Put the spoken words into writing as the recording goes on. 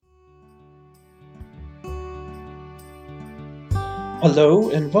Hello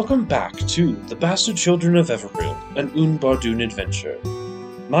and welcome back to The Bastard Children of Everil, an Unbardoon adventure.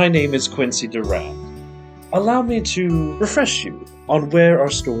 My name is Quincy Durand. Allow me to refresh you on where our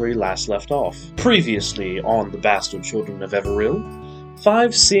story last left off. Previously on The Bastard Children of Everil,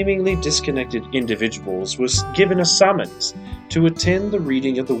 five seemingly disconnected individuals was given a summons to attend the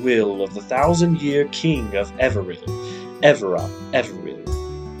reading of the will of the thousand-year king of Everil,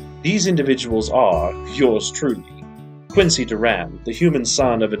 Everil. These individuals are yours truly. Quincy Durand, the human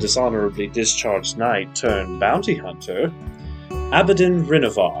son of a dishonorably discharged knight turned bounty hunter, Abaddon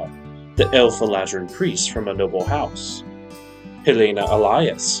Renovar, the elf Eladrin priest from a noble house, Helena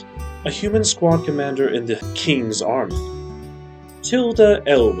Elias, a human squad commander in the king's army, Tilda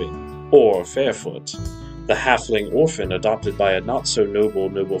Elwyn, or Fairfoot, the halfling orphan adopted by a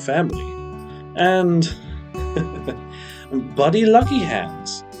not-so-noble family, and Buddy Lucky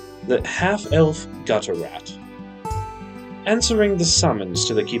Hands, the half-elf gutter rat. Answering the summons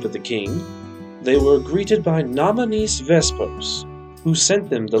to the Keep of the King, they were greeted by Nominis Vespos, who sent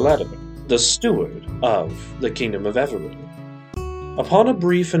them the letter, the steward of the Kingdom of Everil. Upon a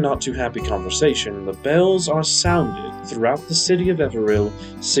brief and not too happy conversation, the bells are sounded throughout the city of Everil,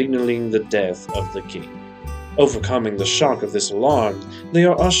 signaling the death of the king. Overcoming the shock of this alarm, they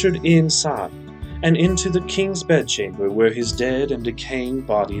are ushered inside, and into the king's bedchamber where his dead and decaying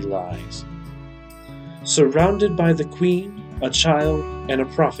body lies. Surrounded by the queen, a child, and a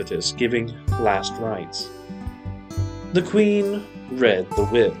prophetess giving last rites. The queen read the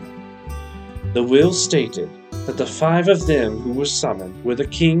will. The will stated that the five of them who were summoned were the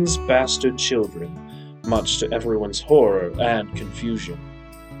king's bastard children, much to everyone's horror and confusion.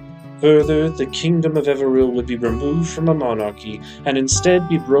 Further, the kingdom of Everil would be removed from a monarchy and instead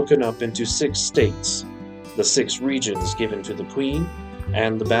be broken up into 6 states, the 6 regions given to the queen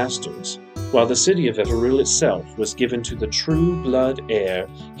and the bastards, while the city of Everil itself was given to the true blood heir,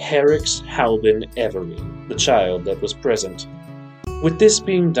 Herix Halbin Everil, the child that was present. With this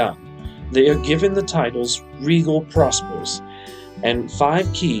being done, they are given the titles Regal Prospers, and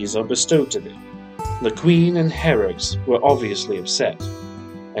 5 keys are bestowed to them. The queen and Herix were obviously upset,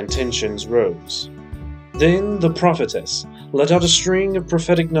 and tensions rose. Then the prophetess let out a string of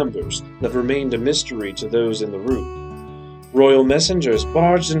prophetic numbers that remained a mystery to those in the room. Royal messengers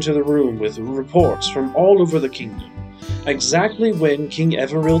barged into the room with reports from all over the kingdom. Exactly when King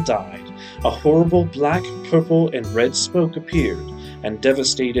Everil died, a horrible black, purple, and red smoke appeared and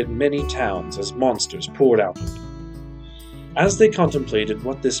devastated many towns as monsters poured out of it. As they contemplated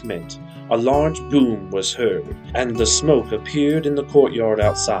what this meant, a large boom was heard, and the smoke appeared in the courtyard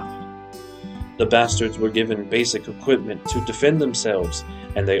outside. The bastards were given basic equipment to defend themselves,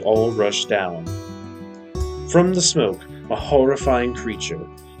 and they all rushed down. From the smoke, a horrifying creature,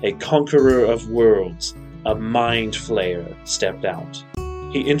 a conqueror of worlds, a mind flayer, stepped out.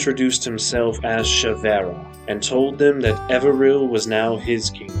 He introduced himself as Shavera and told them that Everil was now his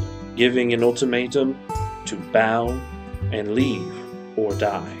kingdom, giving an ultimatum to bow and leave or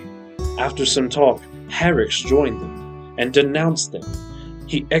die. After some talk, Herix joined them and denounced them.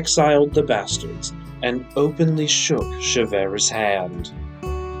 He exiled the bastards and openly shook Shavera's hand.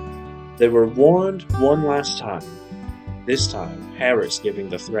 They were warned one last time, this time Herix giving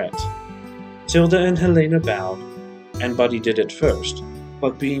the threat. Tilda and Helena bowed, and Buddy did it first,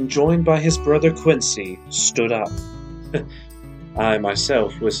 but being joined by his brother Quincy, stood up. I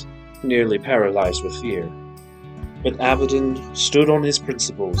myself was nearly paralyzed with fear. But Abaddon stood on his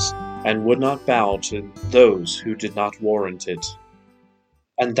principles and would not bow to those who did not warrant it.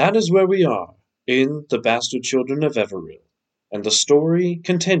 And that is where we are, in The Bastard Children of Everil, and the story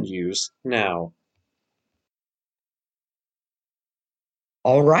continues now.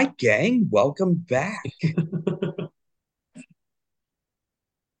 All right, gang, welcome back.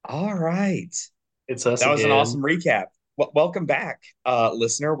 All right. It's us That was an again. awesome recap. Welcome back,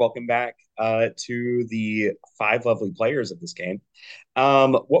 listener. Welcome back to the 5 lovely players of this game.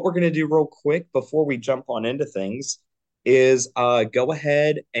 What we're going to do real quick before we jump on into things is go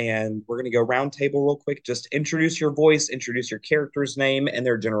ahead and we're going to go round table real quick. Just introduce your voice, introduce your character's name and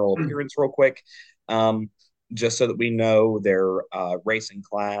their general appearance real quick. Just so that we know their race and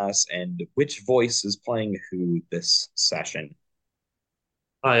class and which voice is playing who this session.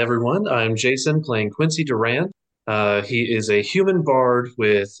 Hi, everyone. I'm Jason playing Quincy Durand. He is a human bard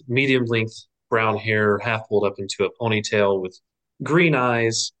with medium length brown hair, half pulled up into a ponytail with green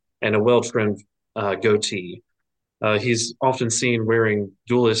eyes and a well trimmed goatee. He's often seen wearing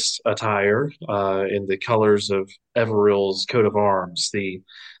duelist attire in the colors of Everil's coat of arms, the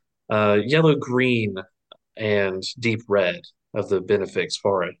yellow green and deep red of the Benefix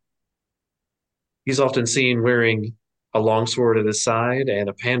forehead. He's often seen wearing a longsword at his side and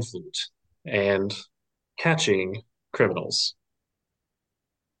a pan flute, and catching criminals.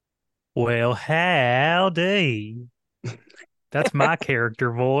 Well, howdy. That's my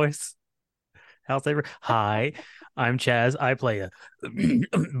character voice. How's every? Hi, I'm Chaz. I play a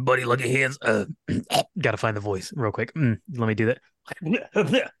buddy lucky hands. Gotta find the voice real quick. Let me do that.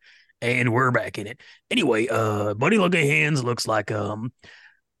 And we're back in it. Anyway, buddy lucky hands looks like Danny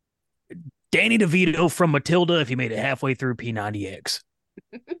DeVito from Matilda if you made it halfway through P90X.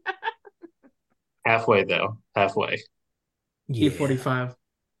 Halfway, though. Halfway. Yeah. E45.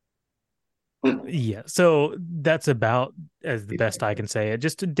 Yeah, so that's about as the best I can say it.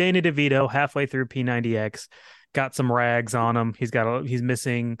 Just Danny DeVito halfway through P90X, got some rags on him. He's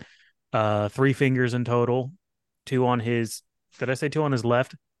missing three fingers in total, two on his. Did I say two on his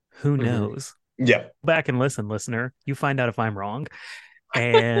left? Who knows? Yeah. Back and listen, listener. You find out if I'm wrong.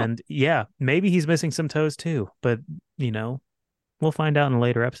 And yeah, maybe he's missing some toes too. But we'll find out in a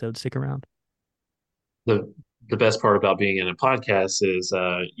later episode. Stick around. The best part about being in a podcast is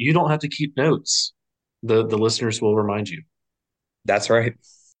you don't have to keep notes. The listeners will remind you. That's right.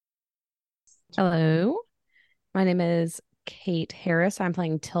 Hello, my name is Kate Harris. I'm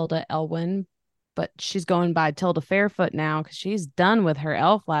playing Tilda Elwyn, but she's going by Tilda Fairfoot now because she's done with her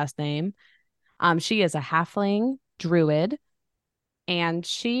elf last name. She is a halfling druid, and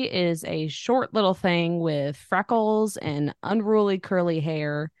she is a short little thing with freckles and unruly curly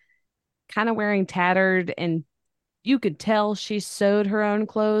hair, kind of wearing tattered, and you could tell she sewed her own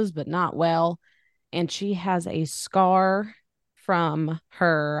clothes, but not well. And she has a scar from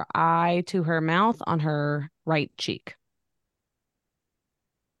her eye to her mouth on her right cheek.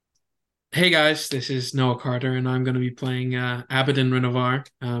 Hey guys, this is Noah Carter, and I'm going to be playing Abaddon Renovar.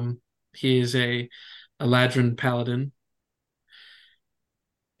 He is a Eladrin paladin.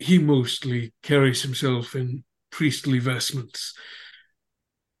 He mostly carries himself in priestly vestments.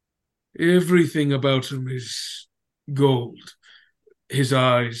 Everything about him is gold. His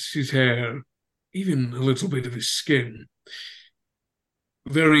eyes, his hair, even a little bit of his skin.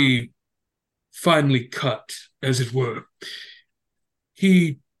 Very finely cut, as it were.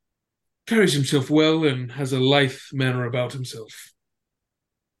 He carries himself well and has a lithe manner about himself.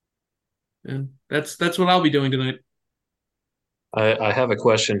 And that's what I'll be doing tonight. I have a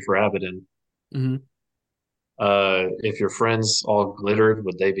question for Abaddon. Mm-hmm. If your friends all glittered,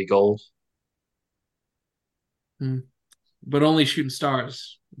 would they be gold? But only shooting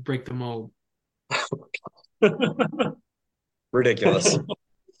stars break the mold. Ridiculous.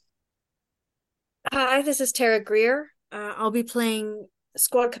 Hi, this is Tara Greer. I'll be playing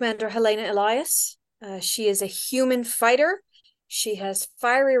Squad Commander Helena Elias. She is a human fighter. She has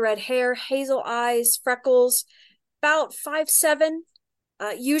fiery red hair, hazel eyes, freckles, about 5'7".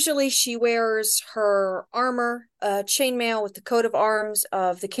 Usually she wears her armor, chainmail with the coat of arms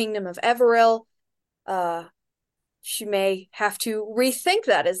of the Kingdom of Everil. She may have to rethink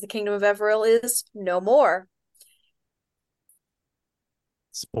that as the Kingdom of Everil is no more.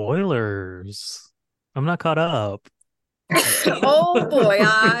 Spoilers. I'm not caught up. Oh boy,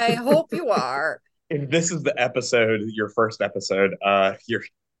 I hope you are. If this is the episode, your first episode,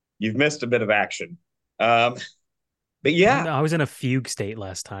 you've missed a bit of action. But yeah, I was in a fugue state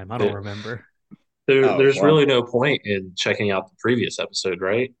last time. I don't remember. There's really no point in checking out the previous episode,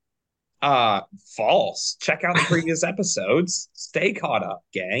 right? False. Check out the previous episodes. Stay caught up,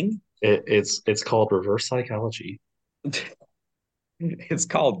 gang. It's called reverse psychology. It's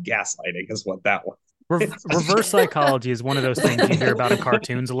called gaslighting, is what that was. Reverse psychology is one of those things you hear about in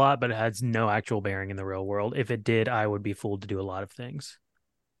cartoons a lot, but it has no actual bearing in the real world. If it did, I would be fooled to do a lot of things.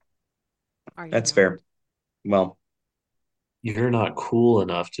 That's fair. Well, you're not cool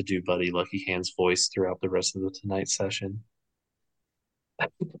enough to do Buddy Lucky Hand's voice throughout the rest of the tonight session.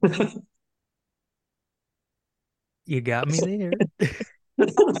 You got me there.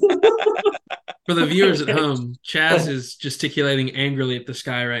 For the viewers at home, Chaz is gesticulating angrily at the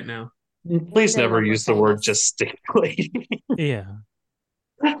sky right now. Please never use the word gesticulating. Yeah.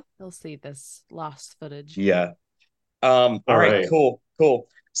 You'll see this lost footage. Yeah. All right, cool.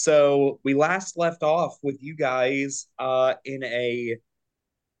 So we last left off with you guys in a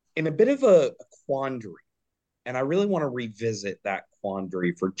bit of a quandary. And I really want to revisit that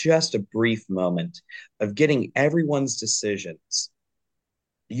quandary for just a brief moment of getting everyone's decisions.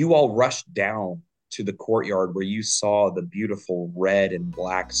 You all rushed down to the courtyard where you saw the beautiful red and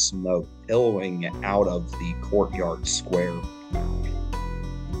black smoke billowing out of the courtyard square.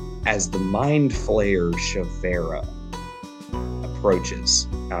 As the mind flayer Shavera approaches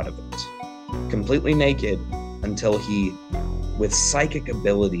out of it, completely naked until he with psychic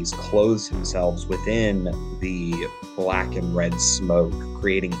abilities, clothes themselves within the black and red smoke,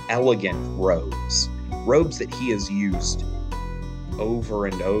 creating elegant robes that he has used over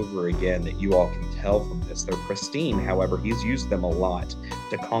and over again that you all can tell from this. They're pristine, however, he's used them a lot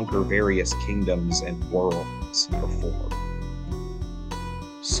to conquer various kingdoms and worlds before.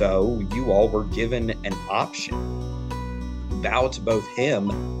 So you all were given an option. Bow to both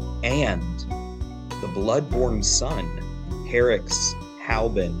him and the bloodborn son, Herix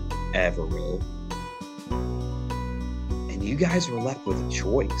Halbin Everil. And you guys were left with a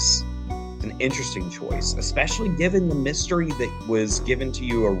choice. It's an interesting choice, especially given the mystery that was given to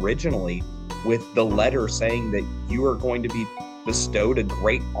you originally with the letter saying that you are going to be bestowed a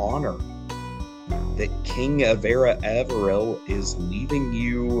great honor, that King Avera Everil is leaving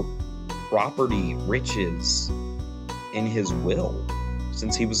you property, riches in his will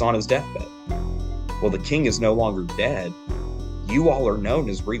since he was on his deathbed. Well, the king is no longer dead. You all are known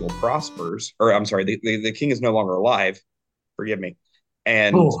as Regal Prospers, or I'm sorry, the king is no longer alive. Forgive me.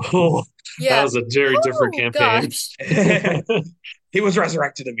 And that was a very different campaign. He was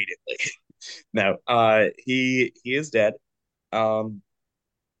resurrected immediately. No, he is dead. But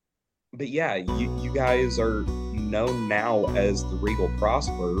yeah, you guys are known now as the Regal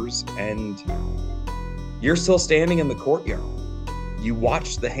Prosperers, and you're still standing in the courtyard. You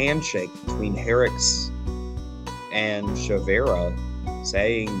watch the handshake between Herix and Shavera,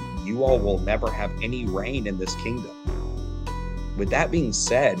 saying you all will never have any reign in this kingdom. With that being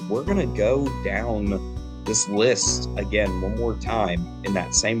said, we're going to go down this list again one more time in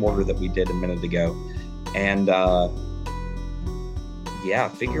that same order that we did a minute ago. And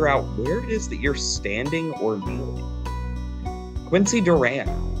figure out where it is that you're standing or kneeling. Quincy Duran,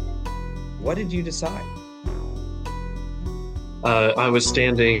 what did you decide? I was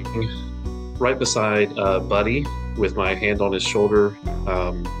standing right beside Buddy with my hand on his shoulder,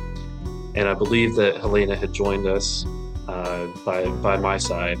 and I believe that Helena had joined us by my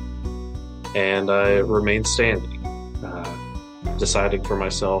side, and I remained standing, deciding for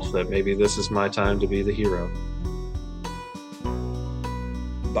myself that maybe this is my time to be the hero.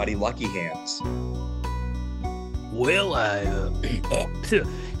 Buddy Lucky Hands. Well,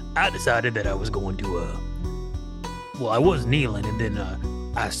 I decided that I was going to, I was kneeling, and then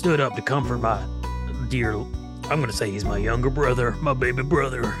I stood up to comfort my dear, I'm going to say he's my younger brother, my baby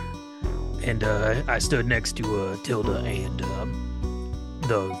brother. And I stood next to Tilda and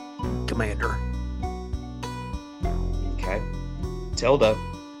the commander. Okay. Tilda.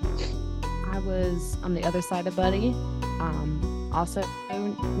 I was on the other side of Buddy, also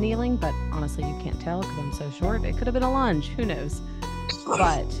kneeling, but honestly, you can't tell because I'm so short. It could have been a lunge. Who knows?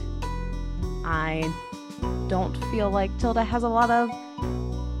 But I don't feel like Tilda has a lot of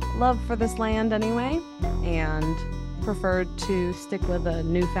love for this land anyway, and preferred to stick with a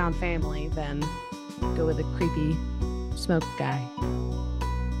newfound family than go with a creepy smoke guy.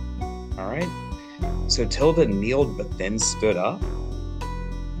 All right. So Tilda kneeled but then stood up?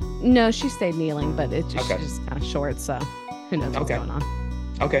 No, she stayed kneeling, but it's just, Okay. she's just kind of short, so who knows what's Okay. going on.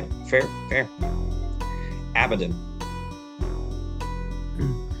 Okay, fair. Abaddon.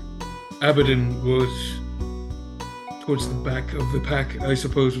 Abaddon was towards the back of the pack, I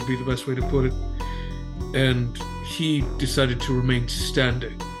suppose would be the best way to put it. And he decided to remain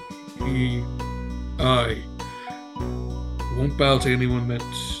standing. I won't bow to anyone that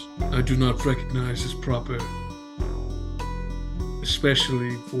I do not recognize as proper,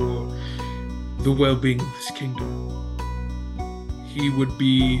 especially for the well-being of this kingdom. He would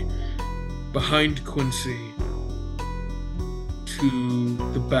be behind Quincy to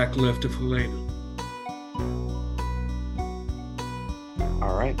the back left of Helena.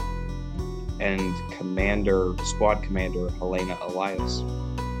 All right. And Squad Commander Helena Elias.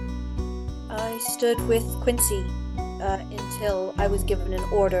 I stood with Quincy until I was given an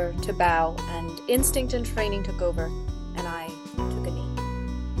order to bow, and instinct and training took over, and I took a knee.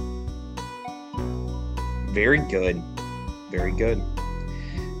 Very good. Very good.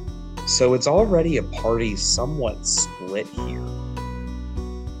 So it's already a party somewhat split here.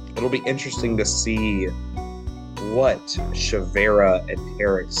 It'll be interesting to see what Shavera and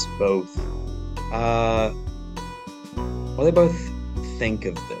Herix both they both think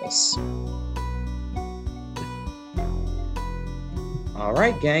of this. All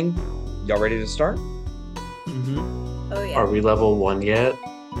right, gang. Y'all ready to start? Mm-hmm. Oh yeah. Are we level 1 yet?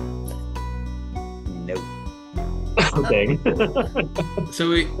 Nope. Dang. So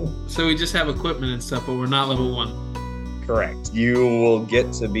we just have equipment and stuff, but we're not level 1. Correct. You will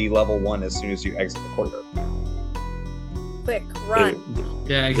get to be level 1 as soon as you exit the courtyard. Quick, run.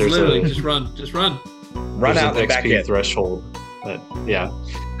 Yeah, There's literally a- just run. Run There's out an and back XP in. threshold. But yeah.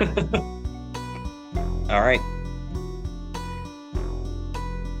 All right.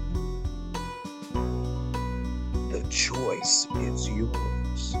 The choice is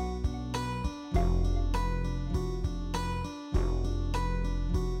yours.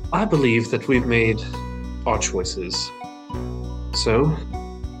 I believe that we've made our choices. So,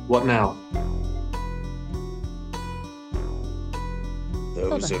 what now? Those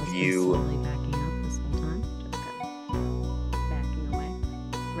Tilda of has been you. slowly backing up this whole time. Just kind of backing away,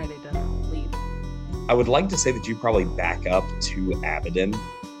 ready to leave. I would like to say that you probably back up to Abaddon,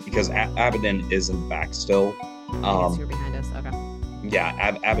 because Abaddon is in the back still. I guess you're behind us. Okay. Yeah,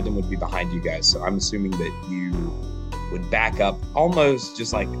 Abaddon would be behind you guys, so I'm assuming that you would back up, almost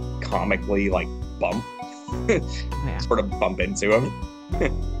just like comically, like bump, Yeah. sort of bump into him.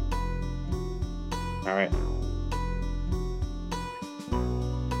 All right.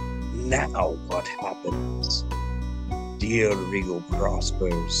 Now what happens? Dear Regal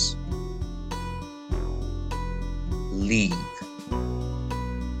Prospers, leave.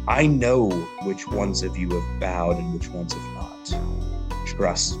 I know which ones of you have bowed and which ones have not.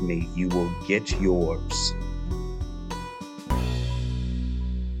 Trust me, you will get yours.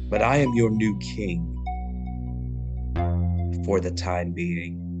 But I am your new king for the time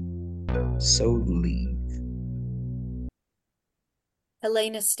being. So leave.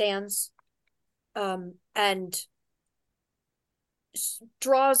 Helena stands and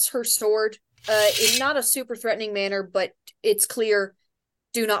draws her sword in not a super threatening manner, but it's clear,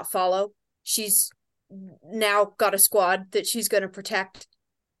 do not follow. She's now got a squad that she's going to protect.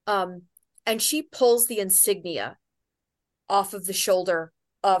 And she pulls the insignia off of the shoulder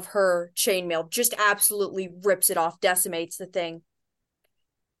of her chainmail, just absolutely rips it off, decimates the thing.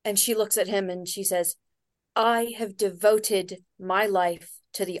 And she looks at him and she says, I have devoted my life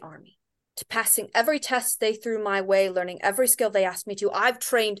to the army, to passing every test they threw my way, learning every skill they asked me to. I've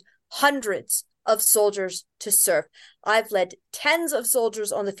trained hundreds of soldiers to serve. I've led tens of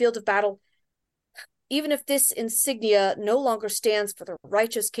soldiers on the field of battle. Even if this insignia no longer stands for the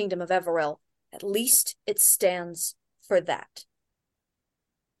righteous kingdom of Everil, at least it stands for that.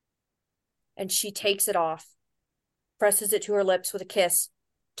 And she takes it off, presses it to her lips with a kiss,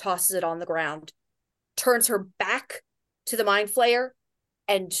 tosses it on the ground, turns her back to the Mind Flayer,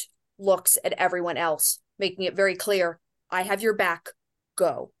 and looks at everyone else, making it very clear, I have your back,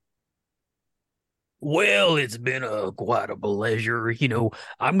 go. Well, it's been quite a pleasure. You know,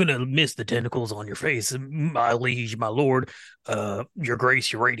 I'm gonna miss the tentacles on your face, my liege, my lord. Your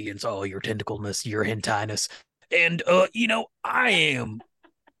grace, your radiance, all your tentacleness, your hentai-ness. And you know, I am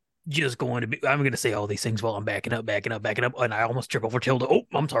just going to be, I'm going to say all these things while I'm backing up, and I almost trip over Tilda. Oh,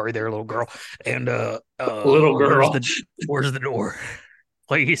 I'm sorry there, little girl. And Little girl. Where's the door?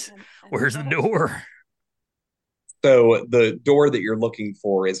 Please, where's the door? So the door that you're looking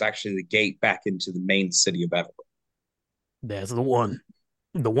for is actually the gate back into the main city of Everil. That's the one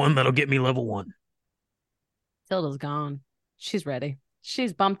that'll get me level 1. Tilda's gone. She's ready.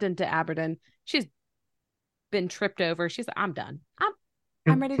 She's bumped into Abaddon. She's been tripped over. She's like, I'm done.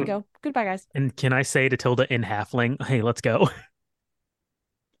 I'm ready to go. Goodbye, guys. And can I say to Tilda in halfling, hey, let's go?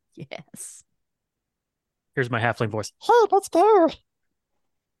 Yes. Here's my halfling voice. Hey, let's go.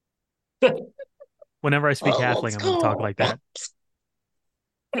 Whenever I speak halfling, I'm going to talk like that.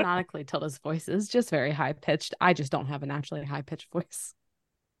 Canonically, Tilda's voice is just very high pitched. I just don't have a naturally high pitched voice.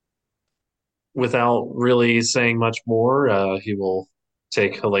 Without really saying much more, he will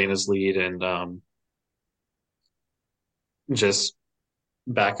take Helena's lead and just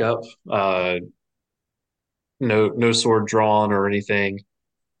back up. No sword drawn or anything.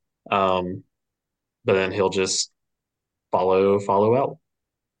 But then he'll just follow out.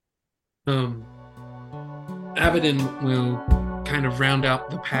 Abaddon will kind of round out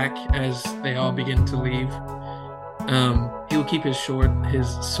the pack as they all begin to leave. He'll keep his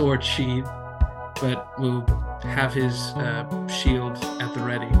sword sheathed, but will have his shield at the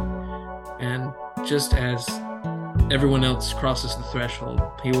ready. And just as everyone else crosses the threshold,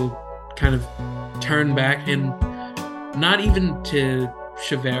 he will kind of turn back, and not even to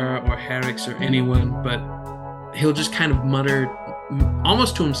Shavera or Herix or anyone, but he'll just kind of mutter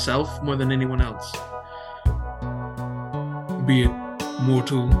almost to himself more than anyone else. Be it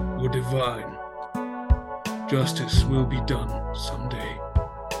mortal or divine, justice will be done someday.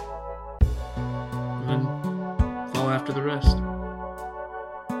 And then fall after the rest.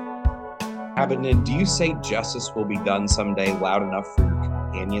 Abaddon, do you say justice will be done someday loud enough for your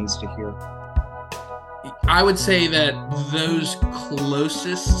companions to hear? I would say that those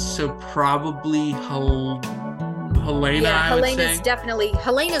closest, so probably Helena. Yeah, I would Helena's say. definitely.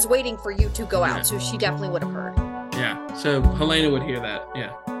 Helena's waiting for you to go Yeah. out, so she definitely would have heard. Yeah. So Helena would hear that.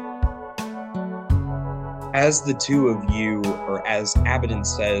 Yeah. As the two of you, or as Abaddon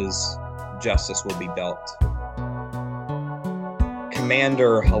says, justice will be dealt.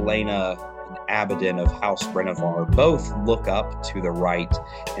 Commander Helena and Abaddon of House Renovar both look up to the right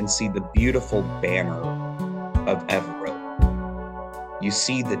and see the beautiful banner of Everil. You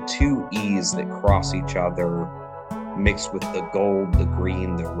see the two E's that cross each other, mixed with the gold, the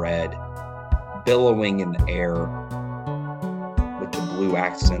green, the red, billowing in the air with the blue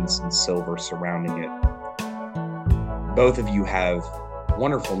accents and silver surrounding it. Both of you have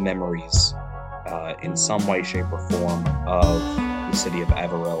wonderful memories in some way, shape, or form of the city of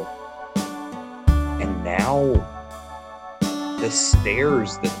Everil. And now the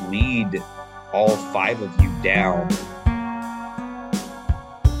stairs that lead all five of you down,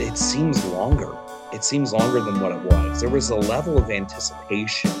 it seems longer. It seems longer than what it was. There was a level of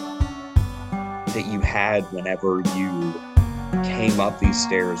anticipation that you had whenever you came up these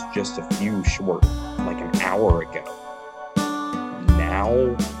stairs just a few short, like an hour ago. Now,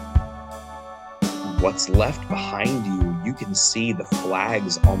 what's left behind you, you can see the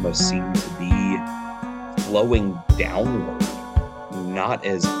flags almost seem to be flowing downward. Not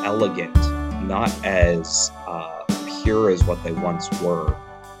as elegant, not as pure as what they once were.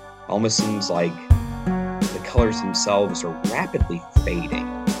 Almost seems like the colors themselves are rapidly fading.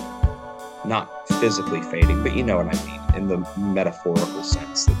 Not physically fading, but you know what I mean, in the metaphorical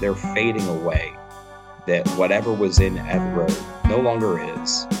sense, that they're fading away. That whatever was in Everil no longer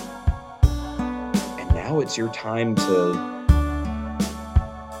is. And now it's your time to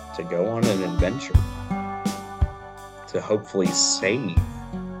go on an adventure. To hopefully save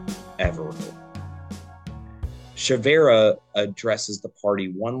Everil. Shavera addresses the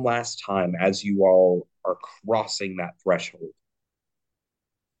party one last time as you all are crossing that threshold.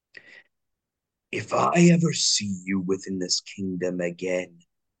 If I ever see you within this kingdom again,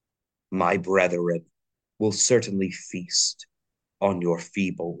 my brethren will certainly feast on your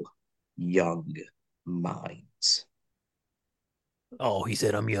feeble, young minds. Oh, he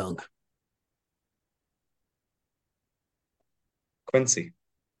said I'm young. Quincy.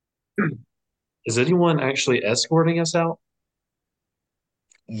 Is anyone actually escorting us out?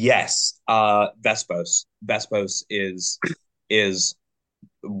 Yes, Vespos. Vespos is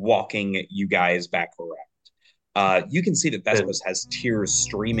walking you guys back around. You can see that Vespos has tears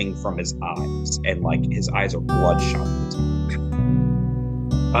streaming from his eyes, and like his eyes are bloodshot.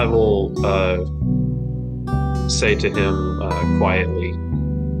 I will say to him quietly,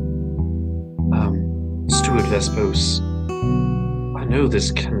 Steward Vespos, I know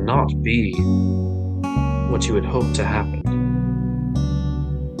this cannot be what you had hoped to happen.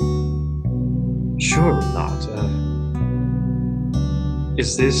 Surely not.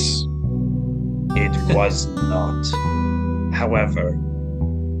 Is this... It was not. However,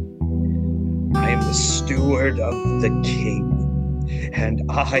 I am the steward of the king, and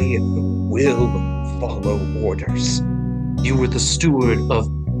I will follow orders. You were the steward of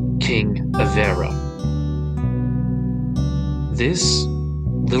King Avera. This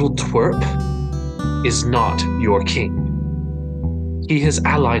little twerp is not your king. He has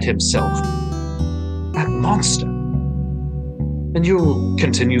allied himself. That monster. And you'll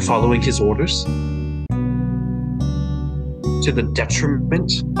continue following his orders? To the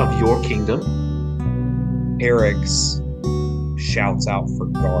detriment of your kingdom? Eric's shouts out for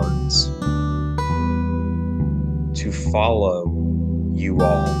guards to follow you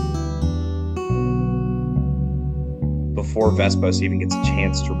all. Before Vespos even gets a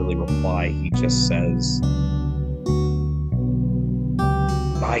chance to really reply, he just says,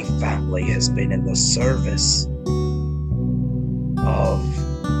 my family has been in the service of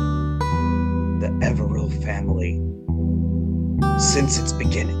the Everil family since its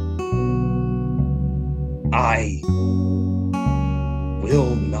beginning. I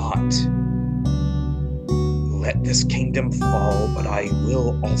will not let this kingdom fall, but I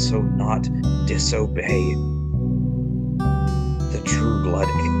will also not disobey the true blood.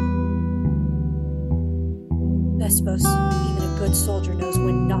 Vespos, even a good soldier knows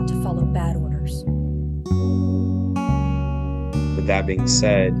when not to follow bad orders. With that being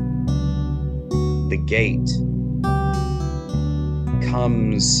said, the gate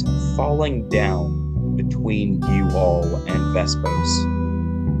comes falling down between you all and Vespos.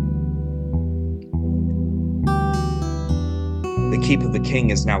 The Keep of the King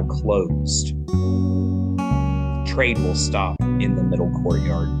is now closed. Trade will stop in the middle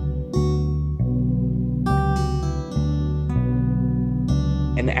courtyard.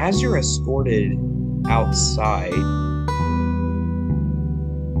 And as you're escorted outside,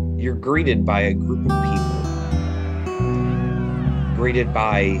 you're greeted by a group of people. greeted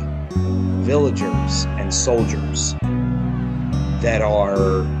by villagers and soldiers that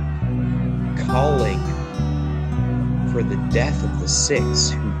are calling for the death of the six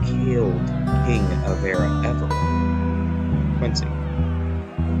who killed King Everil. Quincy.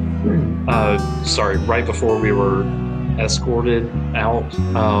 Sorry, right before we were escorted out,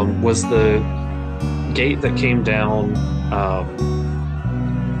 was the gate that came down, are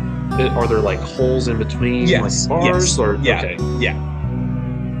there like holes in between, Yes, like bars? yes, Or yeah, okay. yeah.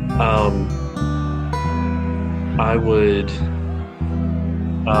 I would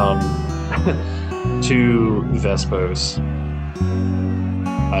to Vespos,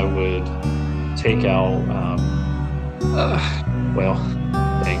 I would take out well,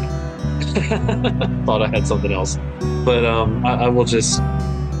 dang. Thought I had something else. But I will just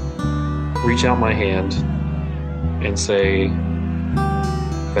reach out my hand and say,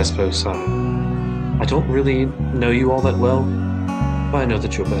 Vespos, I don't really know you all that well, but I know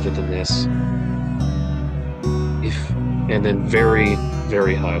that you're better than this. And then very,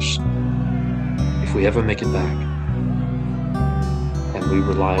 very hushed, if we ever make it back, and we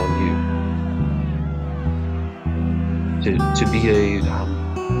rely on you to be a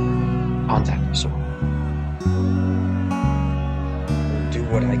contact of sorts. Do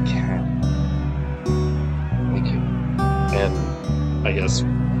what I can. Thank you. And I guess,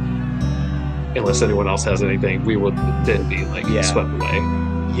 unless anyone else has anything, we would then be like swept away.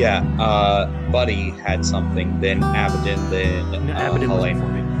 Yeah, Buddy had something, then Abaddon, then Abaddon was Helena.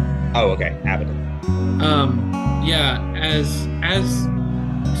 before me. Oh, okay, Abaddon. Yeah, as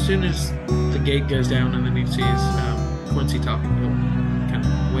soon as the gate goes down and then he sees Quincy talking, he'll kind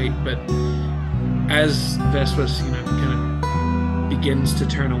of wait. But as Vespos, kind of begins to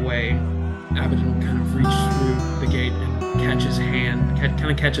turn away, Abaddon will kind of reach through the gate and catch his hand,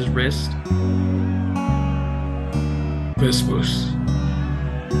 kind of catch his wrist. Vespos,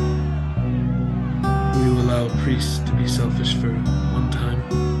 will you allow a priest to be selfish for one time?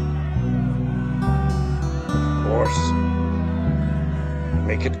 Of course.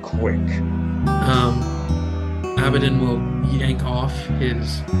 Make it quick. Abaddon will yank off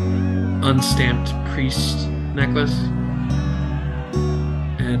his unstamped priest necklace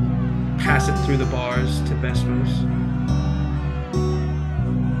and pass it through the bars to Vespos.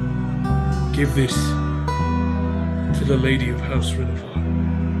 Give this to the Lady of House Renavar.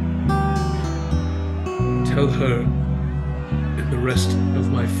 Tell her and the rest of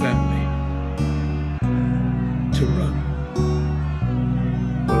my family to run.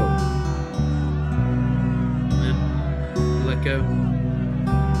 And let go.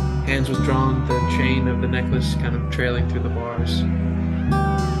 Hands withdrawn, the chain of the necklace kind of trailing through the bars. And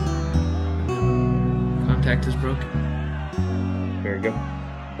then contact is broken. Very good.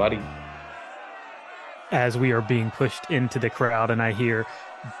 Buddy. As we are being pushed into the crowd and I hear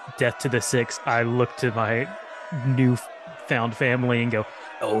death to the six, I look to my newfound family and go,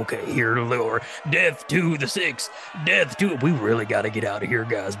 okay, here to lure. Death to the six. Death to... We really got to get out of here,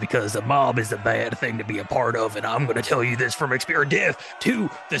 guys, because the mob is a bad thing to be a part of, and I'm going to tell you this from experience. Death to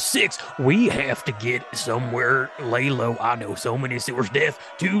the six. We have to get somewhere, lay low. I know so many sewers. Death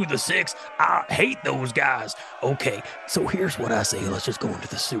to the six. I hate those guys. Okay, so here's what I say. Let's just go into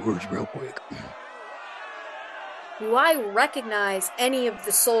the sewers real quick. Do I recognize any of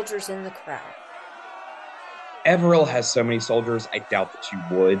the soldiers in the crowd? Everil has so many soldiers, I doubt that you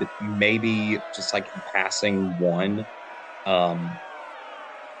would. Maybe just like in passing one.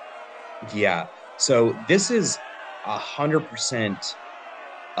 Yeah. So this is 100%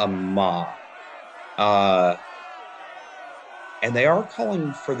 a mob. And they are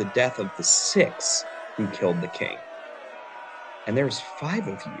calling for the death of the six who killed the king. And there's 5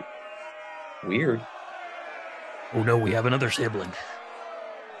 of you. Weird. Oh no, we have another sibling.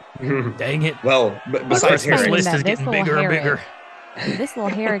 Dang it. Well, besides Christmas Harry. list is That this getting little bigger and Herrick- bigger. This little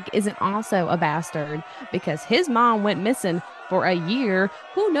Herrick isn't also a bastard because his mom went missing for a year.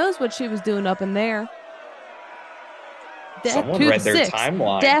 Who knows what she was doing up in there? Death Someone to read the their six.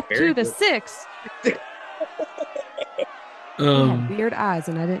 timeline. Death Very to the good. six. He had Um, weird eyes,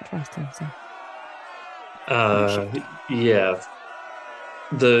 and I didn't trust him. So Yeah.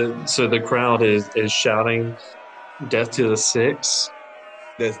 So the crowd is shouting death to the six.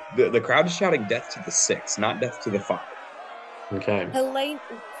 The crowd is shouting death to the six, not death to the 5. Okay.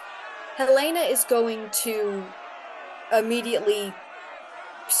 Helena is going to immediately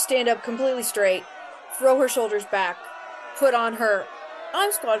stand up completely straight, throw her shoulders back, put on her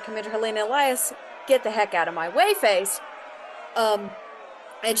 "I'm Squad Commander Helena Elias, get the heck out of my way" face.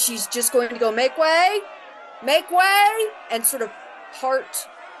 And she's just going to go make way, and sort of part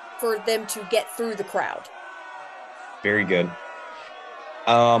for them to get through the crowd. Very good.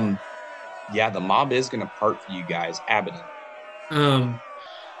 Yeah, the mob is going to part for you guys. Abaddon.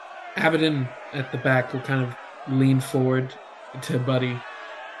 Abaddon at the back will kind of lean forward to Buddy.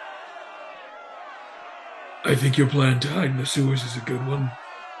 I think your plan to hide in the sewers is a good one.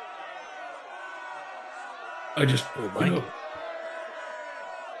 I just,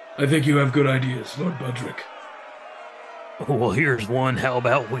 I think you have good ideas, Lord Budrick. Well, here's one. How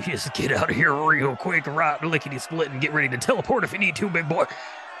about we just get out of here real quick, right lickety split, and get ready to teleport if you need to, big boy.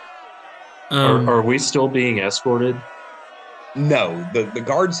 Are we still being escorted? No, the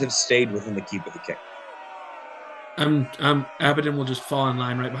guards have stayed within the keep of the king. Abaddon will just fall in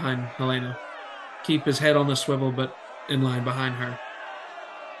line right behind Helena. Keep his head on the swivel, but in line behind her.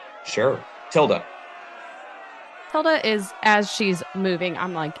 Sure. Tilda. Tilda is, as she's moving,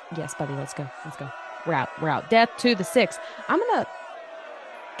 I'm like, yes, buddy, let's go. Let's go. We're out. Death to the 6.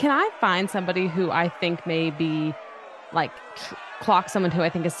 Can I find somebody who I think may be, like, clock someone who I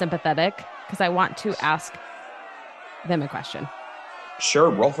think is sympathetic? Because I want to ask them a question. Sure,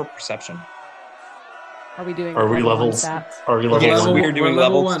 roll for perception. Are we doing level stats? Are we level Yes, one? we are doing We're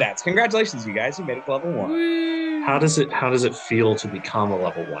level level 1. stats. Congratulations, you guys. You made it to level 1. How does it feel to become a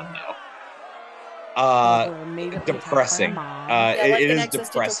level 1 now? Depressing. Like it an is existential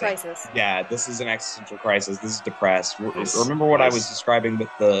depressing. crisis. Yeah, this is an existential crisis. This is depressed. Remember what I was describing with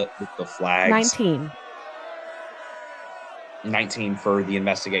the flags? 19. 19 for the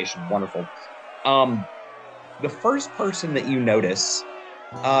investigation. Wonderful. The first person that you notice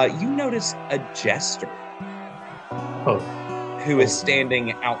a jester. Oh. Who is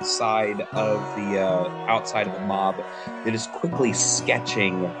standing outside of the mob that is quickly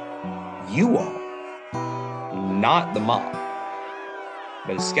sketching you all. Not the mob,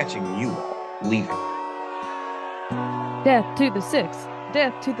 but is sketching you all leaving. Death to the 6.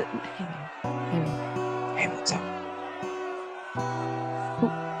 Death to the... Hey, what's up?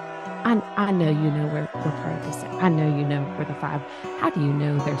 I know you know we're part of the 6. I know you know we're the 5. How do you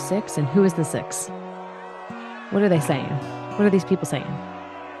know they're 6, and who is the 6? What are they saying? What are these people saying?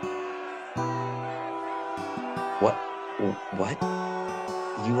 What?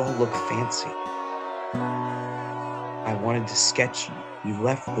 You all look fancy. I wanted to sketch you. You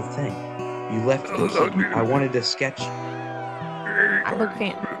left the thing. You left the key. I wanted to sketch you. I look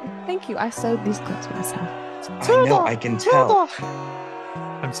fancy. Thank you. I sewed these clips myself. I know. I can tell.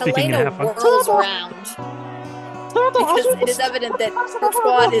 I'm speaking in Helena half. whirls around because it is evident that her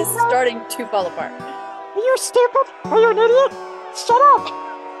squad is starting to fall apart. Are you stupid? Are you an idiot? Shut up!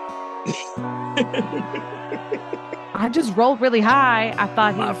 I just rolled really high. I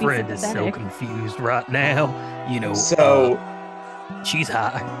thought he My would be friend is so sympathetic. confused right now. So she's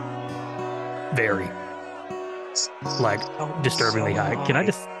high. Very. Like, disturbingly high. Can I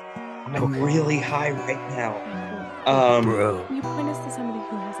just... I'm really high right now. Bro. Can you point us to somebody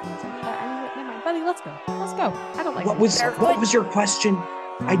who has answers? Never mind. Buddy, let's go. Let's go. I don't like What this. was your question?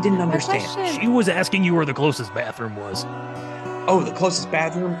 I didn't understand. question. She was asking you where the closest bathroom was. Oh, the closest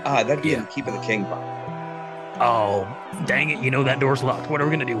bathroom? That'd be in the Keep of the King, probably. Oh, dang it. You know that door's locked. What are we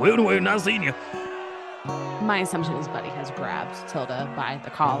going to do? Wait, not seeing you. My assumption is Buddy has grabbed Tilda by the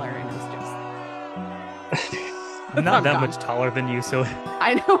collar and is just... Not that much taller than you, so...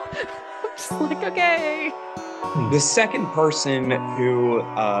 I know. I'm just like, okay. The second person who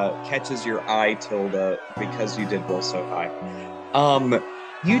catches your eye, Tilda, because you did roll so high,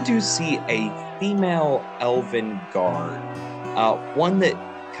 you do see a female elven guard, one that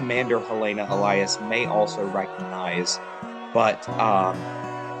Commander Helena Elias may also recognize, but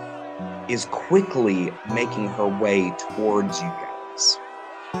is quickly making her way towards you guys.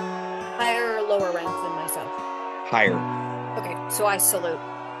 Higher or lower rank than myself? Higher. Okay, so I salute.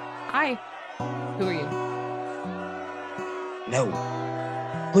 Hi. Who are you? No.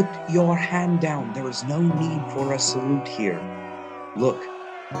 Put your hand down. There is no need for a salute here. Look,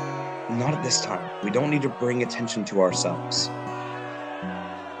 not at this time. We don't need to bring attention to ourselves.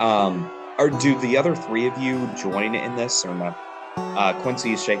 Or do the other 3 of you join in this or no?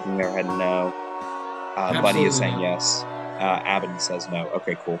 Quincy is shaking their head no. Buddy is saying yes. Abaddon says no.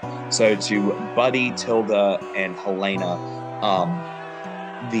 Okay, cool. So to Buddy, Tilda, and Helena,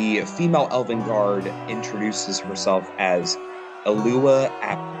 the female elven guard introduces herself as Alua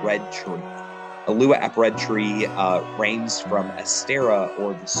ap Red Tree. Alua ap Red Tree reigns from Astera,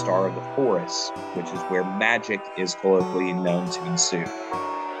 or the Star of the Forest, which is where magic is colloquially known to ensue.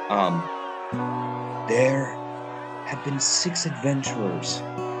 There have been 6 adventurers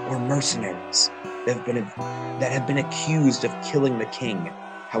or mercenaries that have been accused of killing the king.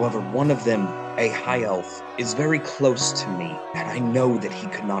 However, one of them, a high elf, is very close to me, and I know that he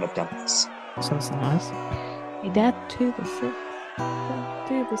could not have done this. So nice. Death to the 6.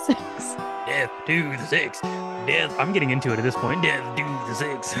 to the 6. Death to the 6. Death. I'm getting into it at this point. Death to the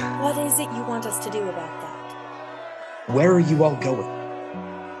 6. What is it you want us to do about that? Where are you all going?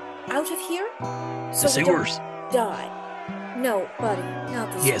 Out of here? The So we don't sewers. die. No, buddy,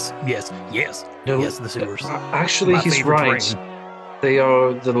 not the Yes, sewers. yes. No, Yes, the sewers. Actually, My he's favorite right. terrain. They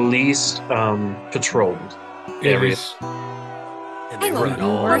are the least patrolled It areas. is. And they Hang on, run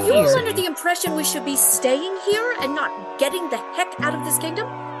all Are you over all the under city. the impression we should be staying here and not getting the heck out of this kingdom?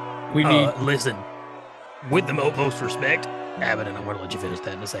 We need. Listen, with the utmost respect, Abaddon, I'm going to let you finish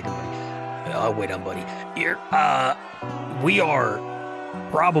that in a second, buddy. Wait on, buddy. Here, we are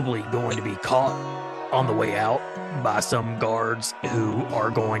probably going to be caught on the way out by some guards who are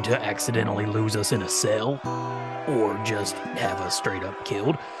going to accidentally lose us in a cell or just have us straight up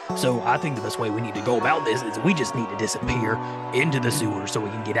killed. So I think the best way we need to go about this is we just need to disappear into the sewers so we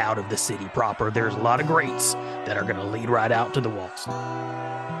can get out of the city proper. There's a lot of grates that are going to lead right out to the walls.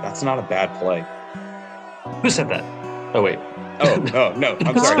 That's not a bad play. Who said that? Oh, wait. Oh, no.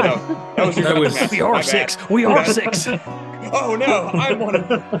 I'm sorry. No, that was your That was- master. We are My bad. 6. We are My bad. 6. Oh, no. I'm one of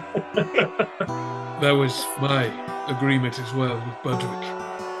them. That was my agreement as well with Budrick.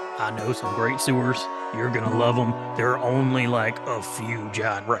 I know some great sewers. You're going to love them. There are only like a few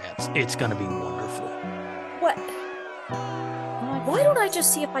giant rats. It's going to be wonderful. What? Why don't I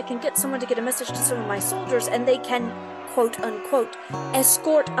just see if I can get someone to get a message to some of my soldiers and they can, quote unquote,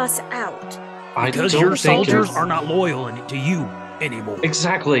 escort us out? Because don't your think soldiers it's- are not loyal to you anymore.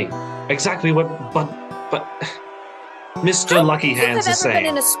 Exactly what, but Mr. How Lucky you Hands have is ever been saying.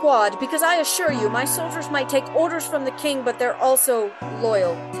 in a squad, because I assure you, my soldiers might take orders from the king, but they're also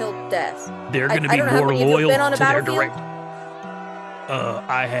loyal till death. They're going to I be don't know how more many of you have loyal been on a to their battlefield? direct.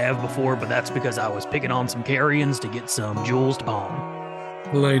 I have before, but that's because I was picking on some carrions to get some jewels to pawn.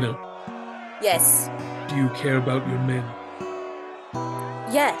 Helena, Yes. do you care about your men?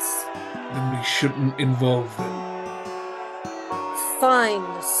 Yes. Then we shouldn't involve them. Fine,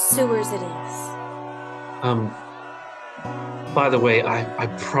 the sewers it is. By the way, I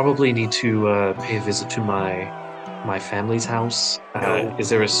probably need to pay a visit to my family's house. No. Is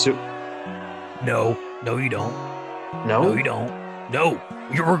there a No, you don't. No? No, you don't. No,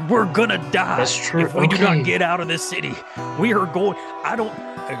 we're gonna die. That's true. If we do not Okay. get out of this city, we are going. I'm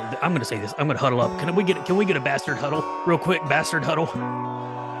gonna say this. I'm gonna huddle up. Can we get a bastard huddle real quick? Bastard huddle.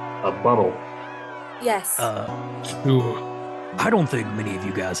 A bubble. Yes. Sure. I don't think many of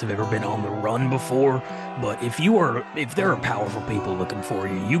you guys have ever been on the run before, but if there are powerful people looking for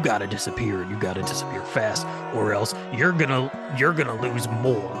you, you gotta disappear, and you gotta disappear fast, or else you're gonna lose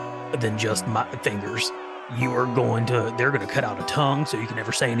more than just my fingers. They're gonna cut out a tongue so you can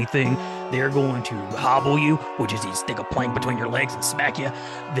never say anything. They're going to hobble you, which is you stick a plank between your legs and smack you.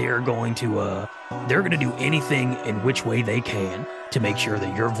 They're going to do anything in which way they can to make sure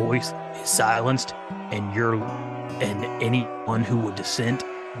that your voice is silenced and anyone who would dissent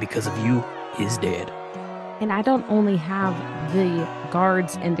because of you is dead. And I don't only have the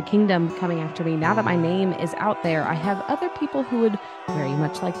guards in the kingdom coming after me. Now that my name is out there, I have other people who would very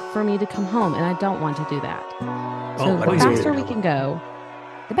much like for me to come home, and I don't want to do that. So Oh, the please faster do. we can go,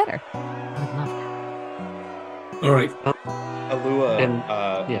 the better. I would love that. All right. Alua, And-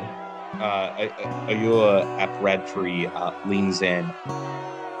 Yeah. Alua Apredtree leans in.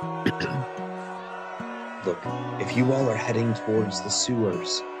 Look, if you all are heading towards the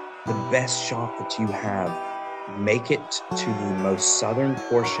sewers, the best shot that you have, make it to the most southern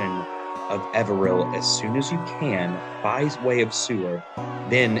portion of Everil as soon as you can, by way of sewer,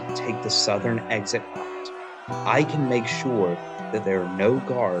 then take the southern exit out. I can make sure that there are no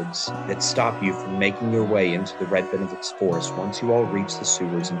guards that stop you from making your way into the Red Benedict's forest once you all reach the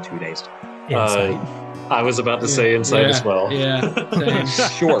sewers in 2 days' time. Insight. I was about to say insight as well. Yeah, same.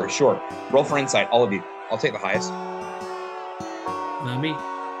 Sure. Roll for insight, all of you. I'll take the highest. Not me.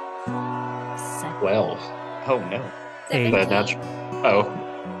 12. Oh no. Hey. That natural. Oh.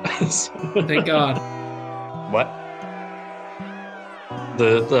 Thank God. What?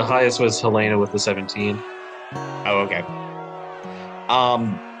 The highest was Helena with the 17. Oh, okay.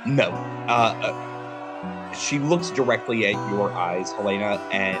 No. She looks directly at your eyes, Helena,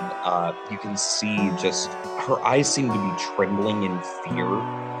 and you can see just her eyes seem to be trembling in fear,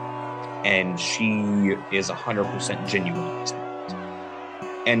 and she is 100% genuine at this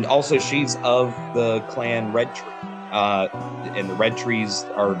point. And also, she's of the clan Red Tree. And the Red Trees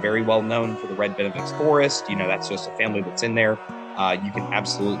are very well known for the Red Benedict's Forest. You know, that's just a family that's in there. You can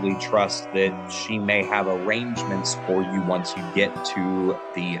absolutely trust that she may have arrangements for you once you get to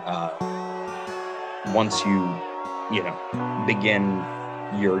the, once you begin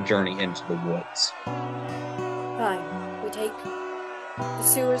your journey into the woods. Fine. We take the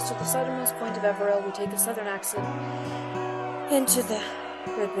sewers to the southernmost point of Everil. We take a southern exit into the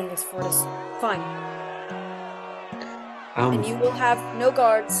Red Benedict's Fortress. Fine. And you will have no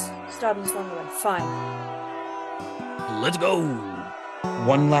guards stopping us along the way. Fine. Let's go.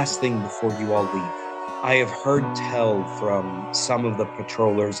 One last thing before you all leave. I have heard tell from some of the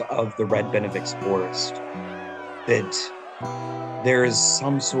patrollers of the Red Benedict's Forest that there is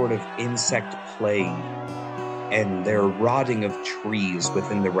some sort of insect plague and there are rotting of trees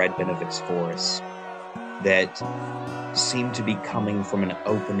within the Red Benedict's Forest that seem to be coming from an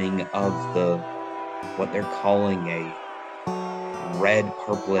opening of what they're calling a red,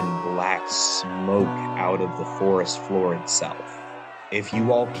 purple, and black smoke out of the forest floor itself. If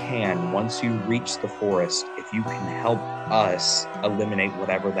you all can, once you reach the forest, if you can help us eliminate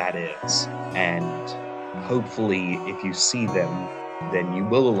whatever that is, and hopefully if you see them, then you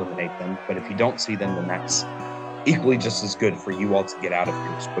will eliminate them, but if you don't see them, then that's equally just as good for you all to get out of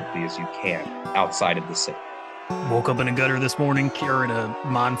here as quickly as you can outside of the city. Woke up in a gutter this morning, curing a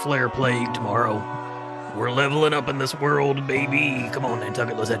mind flare plague tomorrow. We're leveling up in this world, baby. Come on,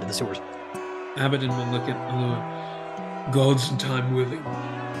 Nantucket, let's head to the sewers. Abaddon will look at Alua. Gods and time willing.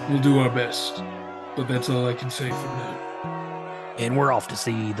 We'll do our best. But that's all I can say for now. And we're off to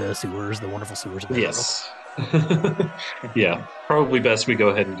see the sewers, the wonderful sewers of the Yes. Yeah, probably best we go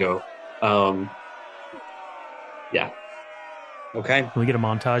ahead and go. Yeah. Okay. Can we get a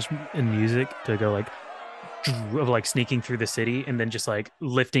montage in music to go like of like sneaking through the city and then just like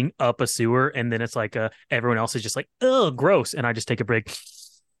lifting up a sewer, and then it's like everyone else is just like, oh, gross, and I just take a break.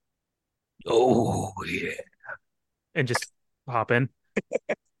 Oh yeah, and just hop in.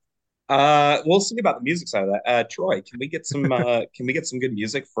 We'll see about the music side of that. Troy, can we get some good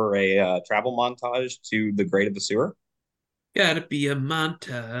music for a travel montage to the Grate of the Sewer? Gotta be a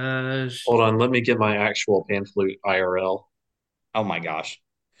montage. Hold on, let me get my actual pan flute IRL. Oh my gosh.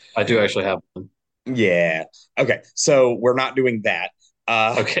 I do actually have one. Yeah. Okay. So we're not doing that.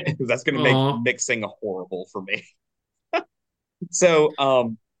 Okay. That's gonna make Aw. mixing horrible for me. So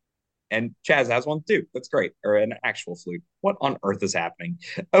and Chaz has one too. That's great. Or an actual flute. What on earth is happening?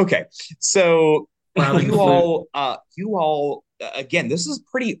 Okay. So Clouding you flute. all again, this is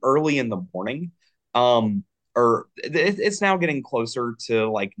pretty early in the morning. Or it's now getting closer to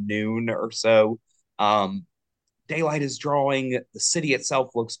like noon or so. Um, Daylight is drawing. The city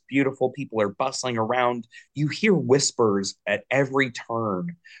itself looks beautiful. People are bustling around. You hear whispers at every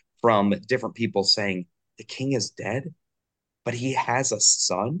turn from different people saying, the king is dead, but he has a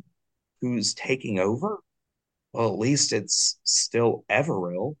son who's taking over. Well, at least it's still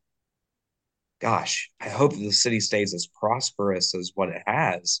Everil. Gosh, I hope the city stays as prosperous as what it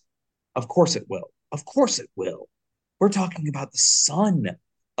has. Of course it will. Of course it will. We're talking about the son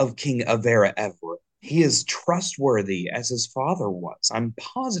of King Avera Everett. He is trustworthy as his father was. I'm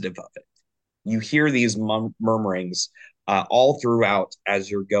positive of it. You hear these murmurings all throughout as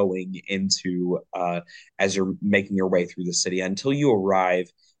you're going into, as you're making your way through the city until you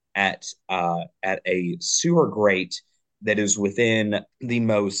arrive at a sewer grate that is within the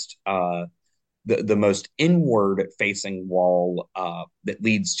most inward facing wall that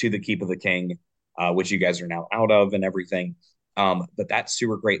leads to the Keep of the King, which you guys are now out of and everything. But that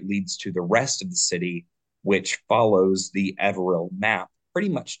sewer grate leads to the rest of the city, which follows the Everil map pretty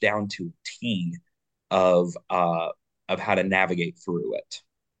much down to a T of how to navigate through it.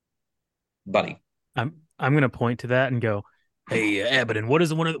 Buddy. I'm gonna point to that and go, hey, Abaddon, what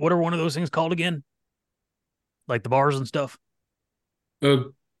are one of those things called again? Like the bars and stuff.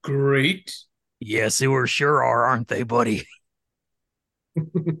 Great. Yeah, sewers sure are, aren't they, buddy?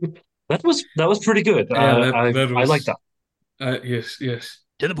 That was pretty good. Yeah, I was. like that. Yes.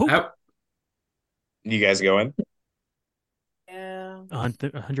 To the poop. You guys going? Yeah.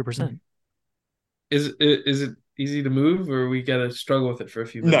 100%. Is it easy to move, or we gotta struggle with it for a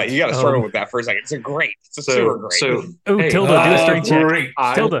few No, minutes? you got to struggle with that for a second. It's a grate. It's a sewer grate. Oh, hey, Tilda, do a strength check. Great.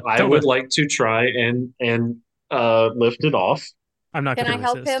 Tilda, I would like to try and lift it off. I'm not Can going I to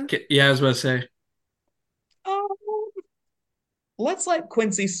help resist. him? Yeah, I was about to say. Um, let's let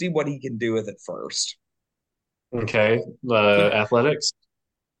Quincy see what he can do with it first. Okay. Athletics.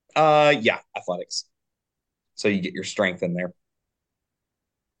 Yeah, athletics. So you get your strength in there.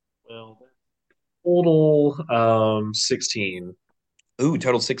 Well, total 16. Ooh,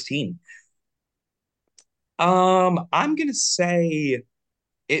 total 16. I'm gonna say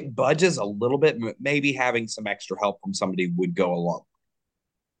it budges a little bit. Maybe having some extra help from somebody would go along.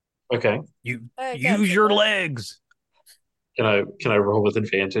 Okay. You I got use you, your bud. legs. Can I roll with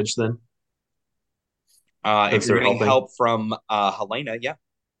advantage then? If Since you're they're getting helping? help from Helena, yeah,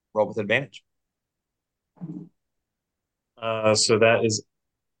 roll with advantage. So that is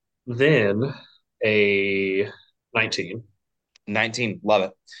then a 19. 19. Love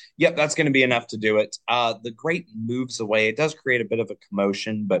it. Yep, that's going to be enough to do it. The grate moves away. It does create a bit of a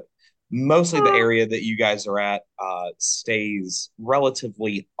commotion, but mostly the area that you guys are at stays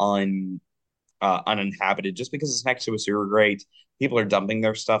relatively uninhabited just because it's next to a sewer grate. People are dumping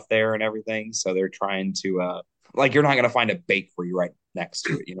their stuff there and everything, so they're trying to like you're not going to find a bakery right next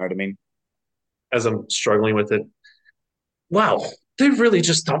to it. You know what I mean? As I'm struggling with it, wow, they really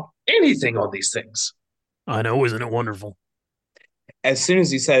just dump anything on these things. I know, isn't it wonderful? As soon as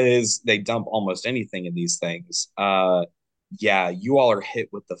he says they dump almost anything in these things, yeah, you all are hit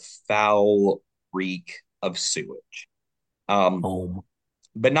with the foul reek of sewage. Oh,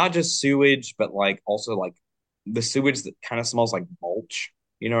 But not just sewage, but like also like the sewage that kind of smells like mulch.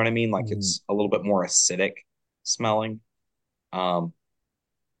 You know what I mean? Like it's a little bit more acidic smelling. Um,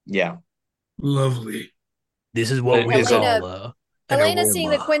 yeah. Lovely. this is what we Is it- call an Helena, seeing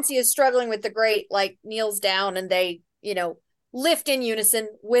that aroma. Quincy is struggling with the grate, like kneels down and they, lift in unison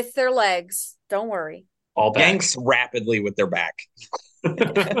with their legs. Don't worry. All back. Yanks rapidly with their back.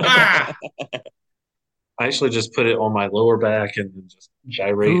 Ah! I actually just put it on my lower back and then just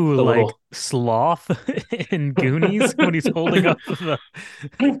gyrate Ooh, a like little. Sloth in Goonies when he's holding up the.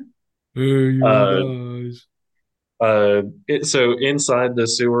 Hey, you Uh, guys. So inside the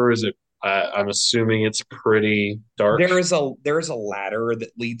sewer, is it? I'm assuming it's pretty dark. There is a ladder that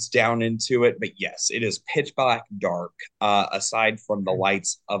leads down into it, but yes, it is pitch black dark. Aside from the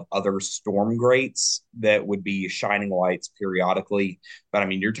lights of other storm grates that would be shining lights periodically, but I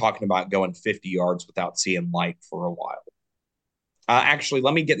mean, you're talking about going 50 yards without seeing light for a while. Actually,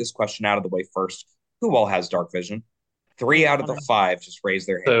 let me get this question out of the way first. Who all has dark vision? 3 out of the 5 just raise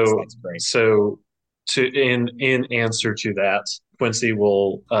their hands. So, That's great. in answer to that, Quincy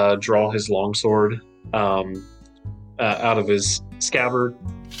will draw his longsword out of his scabbard,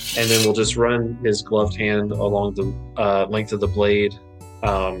 and then we'll just run his gloved hand along the length of the blade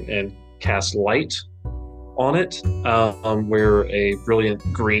and cast light on it, where a brilliant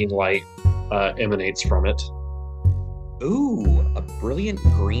green light emanates from it. Ooh, a brilliant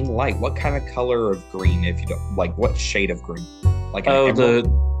green light. What kind of color of green? If you don't like, what shade of green? Like an emerald?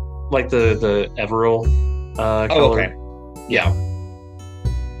 the Everil color. Oh, okay. Yeah,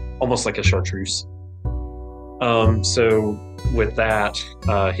 almost like a chartreuse. So with that,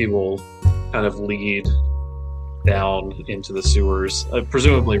 he will kind of lead down into the sewers,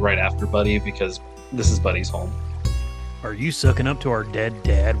 presumably right after Buddy, because this is Buddy's home. Are you sucking up to our dead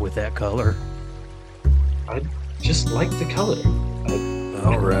dad with that color? I just like the color.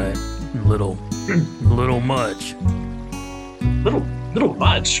 All right, little much. Little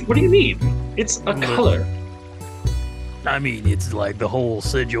much. What do you mean? It's a color. I mean, it's like the whole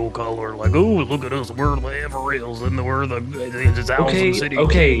sigil color. Like, oh, look at us, we're the Everils, and we're the Thousand City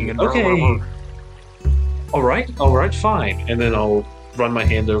King. And blah, blah, blah. All right, fine. And then I'll run my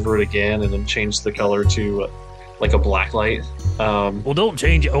hand over it again, and then change the color to like a black light. Well, don't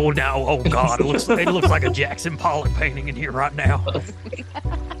change it. Oh, now, oh God, it looks like a Jackson Pollock painting in here right now.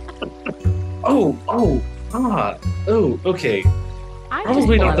 Okay. I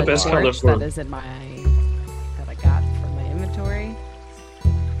Probably just not the bought a best color torch for- that is in my that I got from the inventory.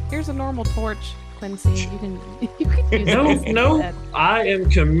 Here's a normal torch, Quincy. You can use No, this instead. I am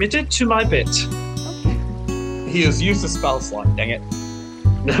committed to my bit. Okay. He has used a spell slot. Dang it.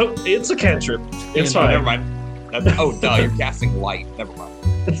 No, it's a cantrip. It's Oh, never fine. mind. Oh, duh, you're casting light. Never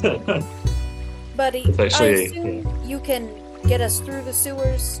mind. Buddy, It's actually- I assume you can get us through the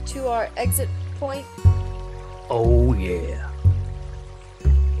sewers to our exit point. Oh yeah,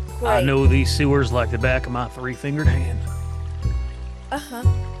 Great. I know these sewers like the back of my 3-fingered hand. Uh-huh.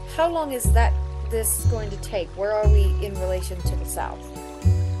 How long is this going to take? Where are we in relation to the south?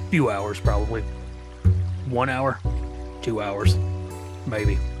 Few hours, probably. 1 hour, 2 hours,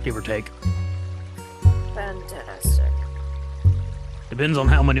 maybe, give or take. Fantastic. Depends on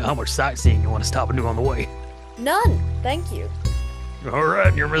how much sightseeing you want to stop and do on the way. None. Thank you. All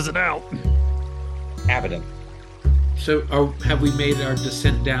right, you're missing out. Abaddon. So, have we made our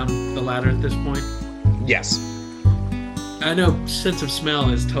descent down the ladder at this point? Yes. I know sense of smell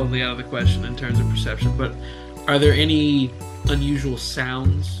is totally out of the question in terms of perception, but are there any unusual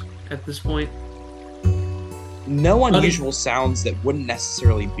sounds at this point? No unusual sounds that wouldn't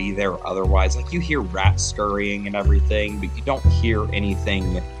necessarily be there otherwise. Like you hear rats scurrying and everything, but you don't hear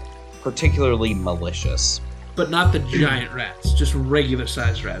anything particularly malicious. But not the giant rats, just regular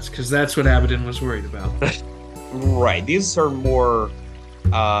sized rats, because that's what Abaddon was worried about. Right. These are more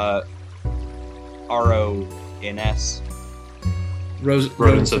RONS.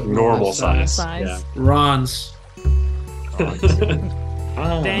 Rodents of normal size. size. Yeah. Rons.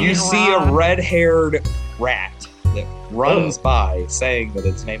 Dang You it, see a Ron. red-haired rat that runs by saying that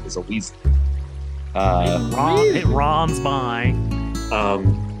its name is a weasel. It Ron's by.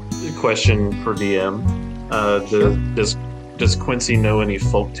 Question for DM. Sure. Does Quincy know any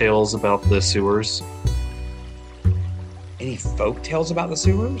folk tales about the sewers? Any folk tales about the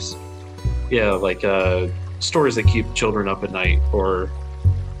sewers? Yeah, like stories that keep children up at night, or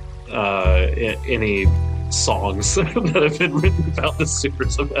any songs that have been written about the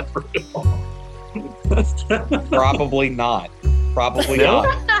sewers of Everil. Probably not. Probably No?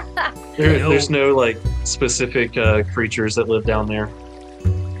 not. There's no like specific creatures that live down there.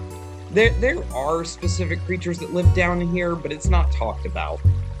 There are specific creatures that live down here, but it's not talked about.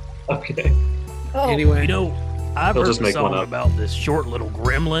 Okay. Oh, Anyway, You know, I've They'll heard just a make one song up. about this short little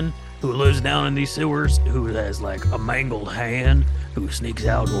gremlin who lives down in these sewers, who has like a mangled hand, who sneaks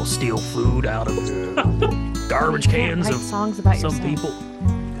out and will steal food out of the garbage You can't cans write of songs about some yourself. people.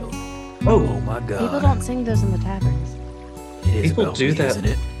 Oh my god. People don't sing those in the taverns. It is People about do me, that. isn't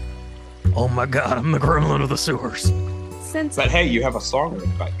it? Oh my god, I'm the gremlin of the sewers. Since But hey, you have a song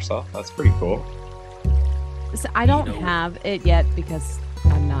written about yourself. That's pretty cool. So I don't You know. have it yet because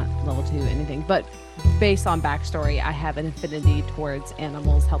I'm not level 2 anything, but based on backstory, I have an affinity towards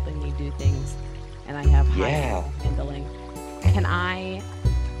animals helping me do things, and I have high Yeah. animal handling.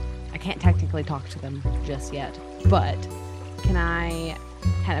 I can't technically talk to them just yet, but can I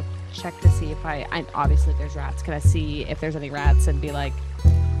kind of check to see if I obviously there's rats. Can I see if there's any rats and be like,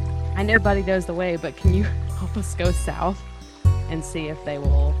 I know Buddy knows the way, but can you help us go south and see if they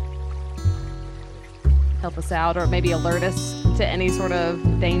will help us out or maybe alert us to any sort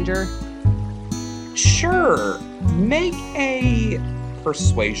of danger? Sure. Make a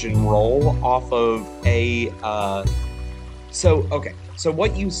persuasion roll off of a So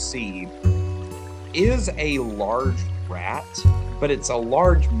what you see is a large rat, but it's a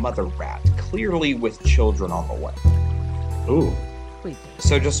large mother rat, clearly with children on the way. Ooh. Wait,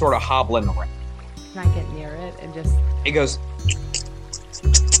 So just sort of hobbling around. can I get near it and just, It goes,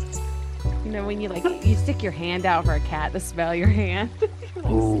 you know, when you you stick your hand out for a cat to smell your hand?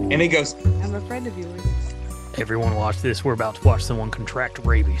 Ooh. and it goes, I'm a friend of yours. Everyone watch this. We're about to watch someone contract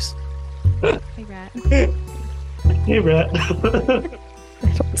rabies. Hey, rat. Hey, rat.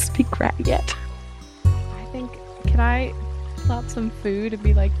 I don't speak rat yet. I think, can I pull out some food and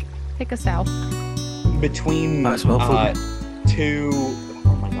be like, take us out? between I smell food. two,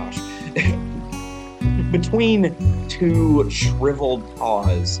 oh my gosh, between two shriveled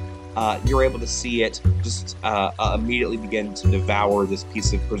paws, you're able to see it just immediately begin to devour this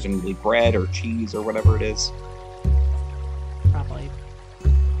piece of presumably bread or cheese or whatever it is. Probably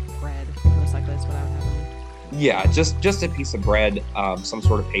bread. Most likely that's what I would have on me. Yeah, just a piece of bread, some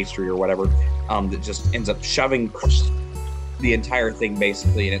sort of pastry or whatever, that just ends up shoving the entire thing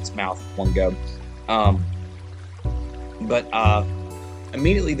basically in its mouth with one go. But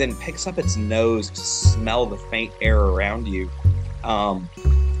immediately then picks up its nose to smell the faint air around you,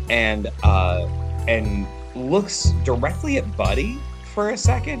 and looks directly at Buddy for a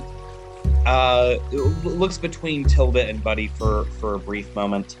second. Looks between Tilda and Buddy for a brief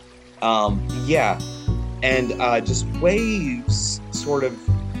moment. Yeah, and just waves sort of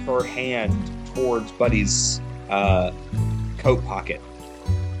her hand towards Buddy's coat pocket.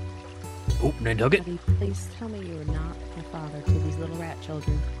 Oh, Nantucket? Buddy, please tell me you're not the father to these little rat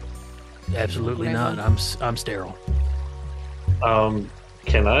children. Absolutely Right not. on. I'm sterile.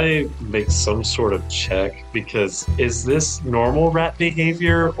 Can I make some sort of check? Because is this normal rat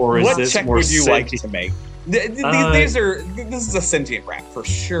behavior, or is What this check more would you like sentient? to make? This is a sentient rat for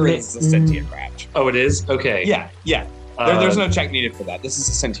sure. This is a sentient rat. Oh, it is? Okay. Yeah. There's no check needed for that. This is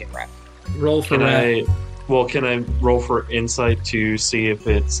a sentient rat. roll for Can rat. can I roll for insight to see if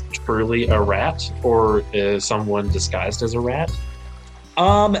it's truly a rat or is someone disguised as a rat?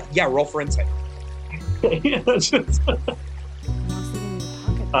 Yeah. Roll for insight. Just- Unless it's in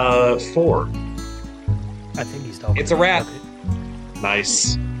your pocket. 4. I think he's talking. It's a rat.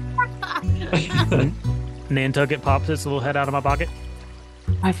 Nice. Nantucket pops its little head out of my pocket.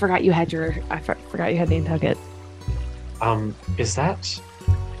 I forgot you had your. Forgot you had the Nantucket. Is that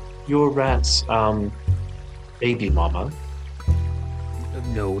your rat's baby mama?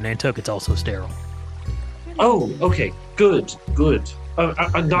 No, Nantucket's also sterile. Oh, okay. Good.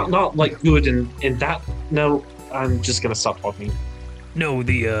 Not like good in that. No, I'm just gonna stop talking. No,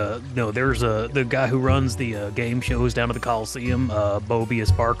 there's the guy who runs the game shows down at the Coliseum,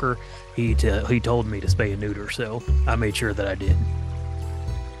 Bobius Barker. He told me to spay and neuter, so I made sure that I did.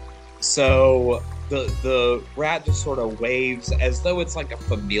 So the rat just sort of waves as though it's like a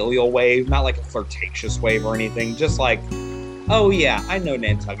familial wave, not like a flirtatious wave or anything. Just like, oh yeah, I know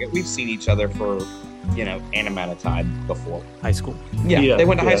Nantucket. We've seen each other for, an amount of time before. High school. Yeah, they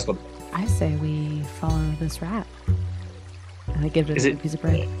went to high school. I say we follow this rat. And I give it a piece of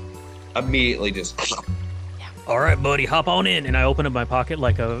bread. Immediately just. All right, buddy, hop on in. And I open up my pocket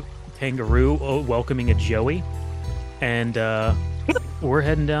like a kangaroo welcoming a joey. And we're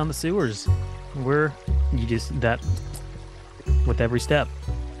heading down the sewers. With every step.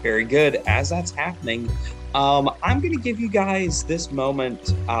 Very good. As that's happening, I'm going to give you guys this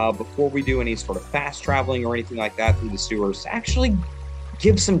moment before we do any sort of fast traveling or anything like that through the sewers to actually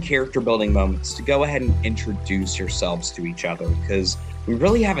give some character building moments to go ahead and introduce yourselves to each other, because we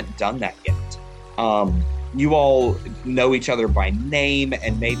really haven't done that yet. You all know each other by name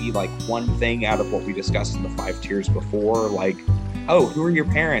and maybe like one thing out of what we discussed in the 5 tiers before, like, oh, who are your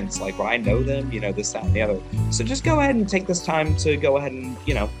parents? Like, well, I know them, this, that, and the other. So just go ahead and take this time to go ahead and,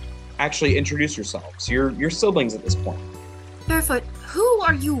 actually introduce yourselves. Your siblings at this point. Barefoot, who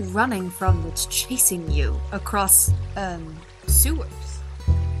are you running from that's chasing you across sewers?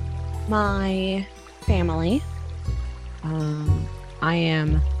 My family. I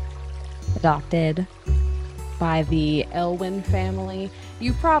am adopted by the Elwyn family.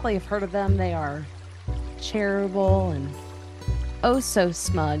 You probably have heard of them. They are charitable and oh so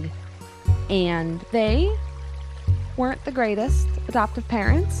smug. And they weren't the greatest adoptive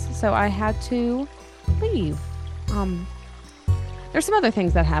parents, so I had to leave. There's some other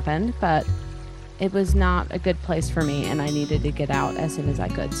things that happened, but it was not a good place for me, and I needed to get out as soon as I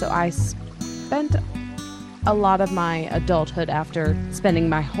could. So I spent a lot of my adulthood after spending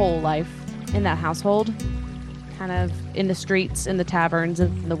my whole life in that household, kind of in the streets, in the taverns,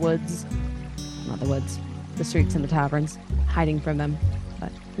 in the woods. Not the woods, the streets and the taverns, hiding from them.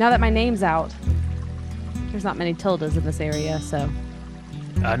 But now that my name's out, there's not many Tildas in this area, so...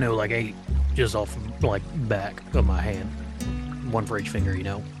 I know like 8 just off like back of my hand. One for each finger,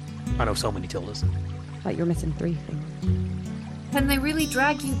 I know so many Tildas. But you're missing 3 fingers. Can they really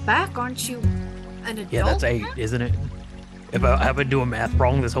drag you back? Aren't you an adult? Yeah, that's 8, isn't it? If I've been doing math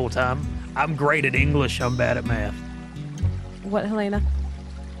wrong this whole time, I'm great at English, I'm bad at math. What, Helena?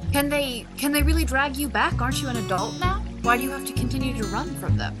 Can they really drag you back? Aren't you an adult now? Why do you have to continue to run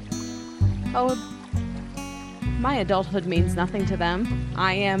from them? Oh, my adulthood means nothing to them.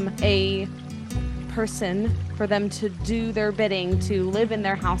 I am a person for them to do their bidding, to live in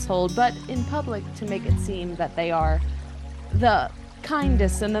their household, but in public to make it seem that they are the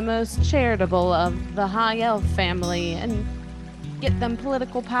kindest and the most charitable of the High Elf family and get them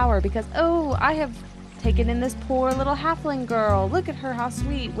political power because, oh, I have taken in this poor little halfling girl. Look at her, how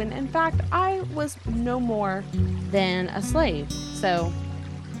sweet. When in fact, I was no more than a slave. So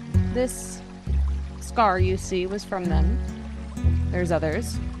this scar you see was from them. There's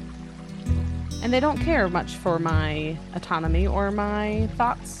others. And they don't care much for my autonomy or my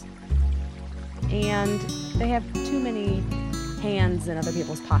thoughts. And they have too many hands in other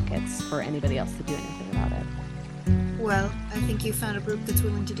people's pockets for anybody else to do anything about it. Well, I think you found a group that's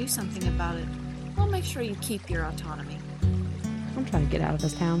willing to do something about it. I'll make sure you keep your autonomy. I'm trying to get out of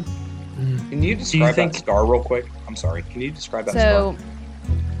this town. Can you describe that scar real quick? I'm sorry. Can you describe that scar? So,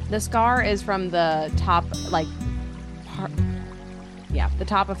 the scar is from the top, the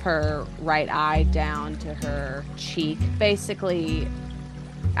top of her right eye down to her cheek. Basically,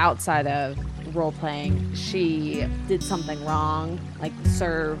 outside of role-playing, she did something wrong, like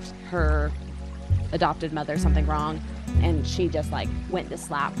served her adopted mother something wrong, and she just went to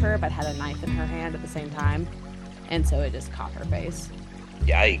slap her but had a knife in her hand at the same time, and so it just caught her face.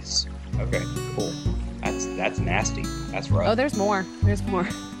 Yikes. Okay, cool. That's nasty. That's rough. Oh, there's more.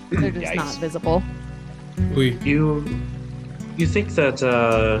 They're just not visible. You think that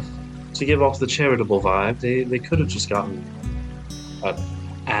to give off the charitable vibe, they could have just gotten an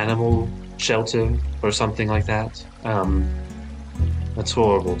animal shelter or something like that. That's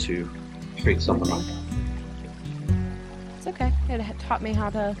horrible to treat someone like that. It's okay. It had taught me how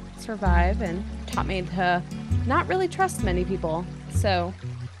to survive and taught me to not really trust many people. So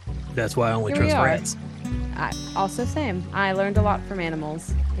that's why I only here we trust are. rats. Also, same. I learned a lot from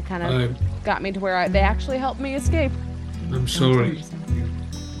animals. It kind of got me to where they actually helped me escape. I'm sorry.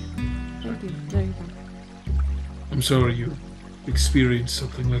 Thank you. No, you're fine. I'm sorry you experienced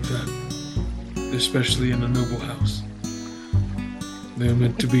something like that, especially in a noble house. They're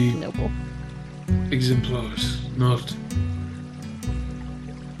meant to be noble exemplars, not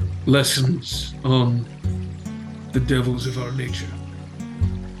lessons on the devils of our nature.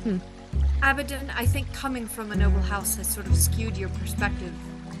 Abaddon, I think coming from a noble house has sort of skewed your perspective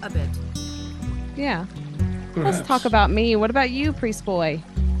a bit. Yeah. Perhaps. Let's talk about me. What about you, priest boy?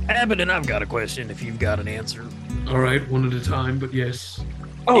 Abbott, and I've got a question if you've got an answer. All right, one at a time, but yes.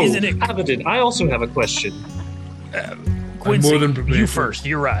 Oh, Isn't it- Abaddon, I also have a question. Quincy, more than prepared you for it. first.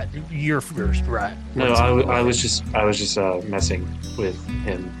 You're right. You're first, right? No, Quincy, go I ahead. was just messing with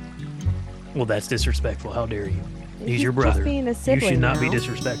him. Well, that's disrespectful. How dare you? He's your just brother. being a You sibling should not be now.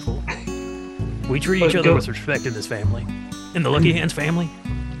 disrespectful. We treat But each other go- with respect in this family. In the Lucky Hands family,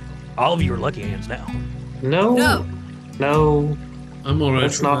 all of you are Lucky Hands now. No, No. no, I'm all right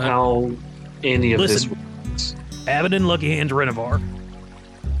that's with not that. how any of Listen. this works. Abaddon, Lucky Hands, Renovar.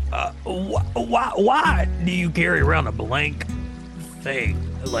 Why do you carry around a blank thing,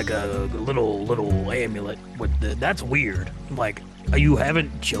 like a little amulet with the? That's weird. Like you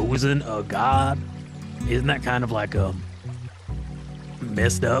haven't chosen a god. Isn't that kind of like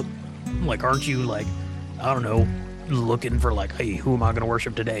messed up? Like, aren't you like, I don't know, looking for like, hey, who am I going to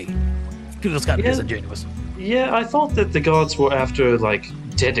worship today? It's kind of Yeah. disingenuous. Yeah, I thought that the gods were after like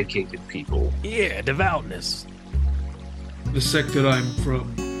dedicated people. Yeah, devoutness. The sect that I'm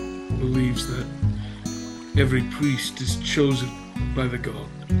from believes that every priest is chosen by the god,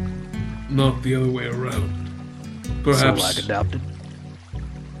 not the other way around. Perhaps So like adopted.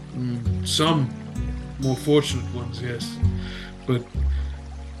 some more fortunate ones, yes, but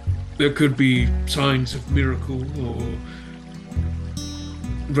there could be signs of miracle or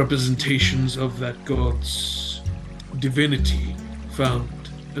representations of that god's divinity found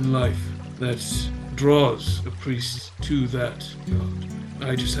in life that draws a priest to that god.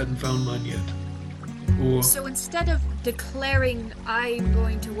 I just hadn't found mine yet. Or So instead of declaring, I'm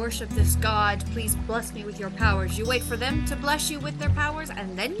going to worship this god, please bless me with your powers, you wait for them to bless you with their powers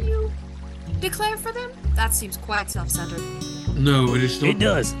and then you declare for them? That seems quite self-centered. no, it is not. It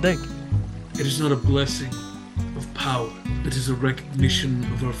does. Think. It is not a blessing of power. It is a recognition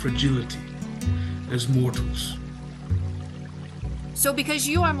of our fragility as mortals. So because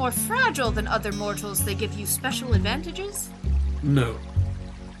you are more fragile than other mortals, they give you special advantages? No.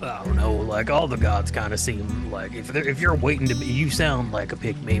 I don't know. Like all the gods kind of seem like if you're waiting to be, you sound like a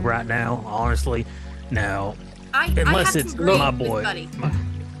pick me right now. Honestly, now have unless it's to agree my with boy. Buddy.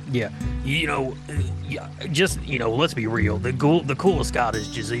 Yeah, just let's be real. The coolest god is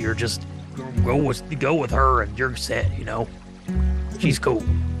Jazir. Just go with her and you're set. She's cool.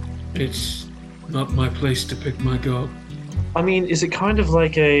 It's not my place to pick my god. I mean, is it kind of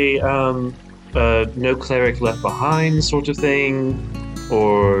like a no cleric left behind sort of thing,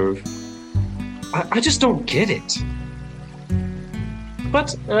 or I just don't get it.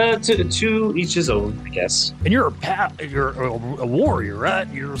 But to each his own, I guess. And you're a warrior, right?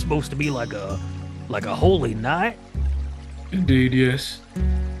 You're supposed to be like a holy knight. Indeed, yes.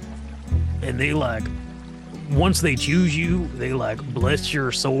 And they once they choose you, they bless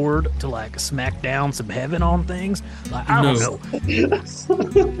your sword to smack down some heaven on things. I don't know.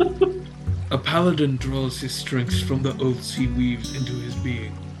 A paladin draws his strength from the oaths he weaves into his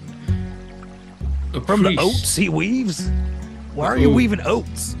being. From the oats he weaves? Why are you weaving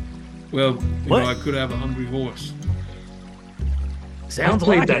oats? Well, What? I could have a hungry horse. Sounds I've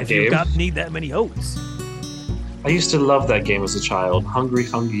played like that it if you game. need that many oats. I used to love that game as a child. Hungry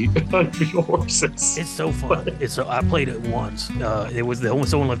horses. It's so fun. I played it once. It was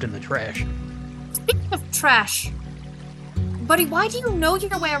someone left in the trash. Speaking of trash, Buddy, why do you know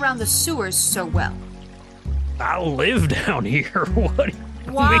your way around the sewers so well? I live down here. What do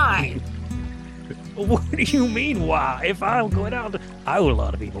you Why? mean? What do you mean, why? If I go down, I owe a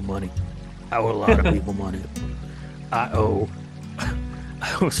lot of people money. I owe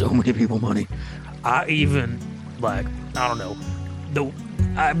so many people money. I even, I don't know.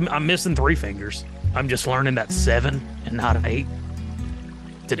 I'm missing 3 fingers. I'm just learning that's 7 and not 8.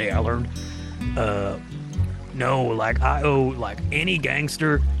 Today I learned. No, I owe, any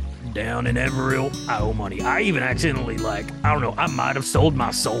gangster down in Everil, I owe money. I even accidentally, I don't know, I might have sold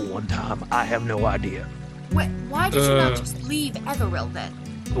my soul one time. I have no idea. Why did you not just leave Everil then?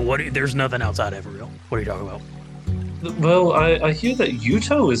 There's nothing outside Everil. What are you talking about? Well, I hear that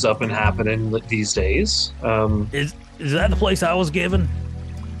Yuto is up and happening these days. Is that the place I was given?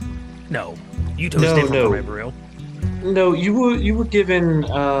 No. Uto's No, different no. from Everil. No, you were given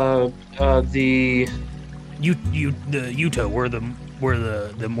the The Uto, where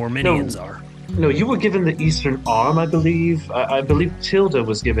the Mormonians are. no, you were given the Eastern Arm, I believe. I believe Tilda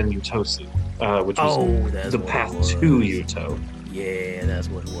was given Utosu, which was That's the what path it was. to Yuto. Yeah, that's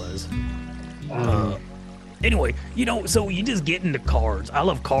what it was. Um, Anyway, so you just get into cards. I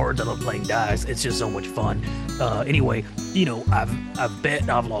love cards. I love playing dice. It's just so much fun. Anyway, I've bet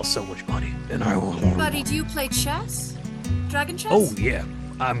I've lost so much money, and I will. Buddy, do you play chess? Dragon chess? Oh yeah,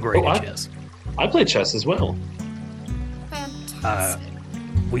 I'm great Oh, at chess. I play chess as well. Fantastic.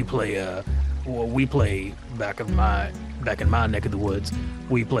 We play back in my neck of the woods.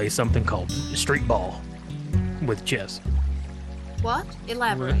 We play something called street ball with chess. What?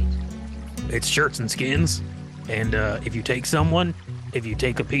 Elaborate. It's shirts and skins, and if you take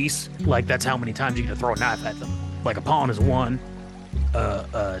a piece, like that's how many times you get to throw a knife at them. Like a pawn is 1,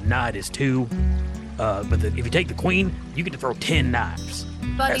 a knight is 2, but if you take the queen, you get to throw 10 knives.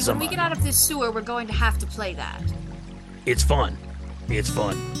 Buddy, when we somebody. get out of this sewer, we're going to have to play that. It's fun. It's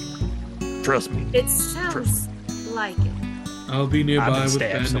fun. Trust me. It sounds like it. I'll be I've nearby been with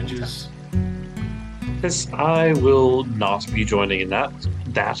stabbed several bandages. Yes, I will not be joining in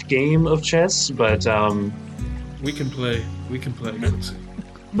that game of chess, but We can play. Quincy.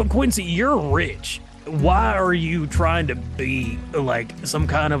 But Quincy, you're rich. Why are you trying to be like some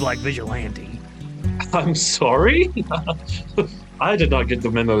kind of like vigilante? I'm sorry. I did not get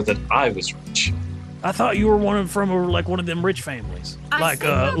the memo that I was rich. I thought you were from one of them rich families. I think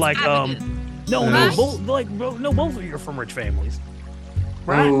that's evident. No, both of you are from rich families.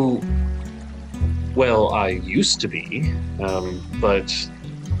 Right? Oh, well, I used to be, but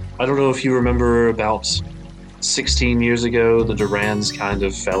I don't know if you remember about 16 years ago, the Durans kind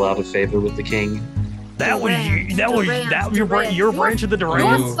of fell out of favor with the king. Your branch of the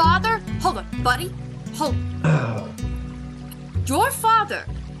Durans. Your father? Hold on, buddy. Hold on. Your father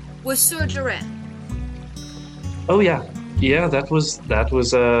was Sir Duran. Oh yeah, that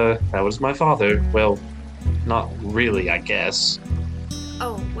was my father. Well, not really, I guess.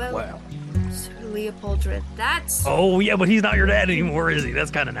 Oh, well. Wow. Sir Leopold Duran. That's... Oh yeah, but he's not your dad anymore, is he?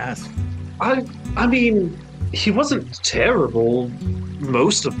 That's kind of nice. I mean, he wasn't terrible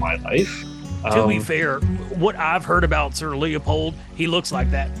most of my life. To be fair, what I've heard about Sir Leopold, he looks like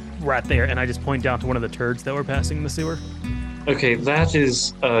that right there, and I just point down to one of the turds that were passing in the sewer. Okay, that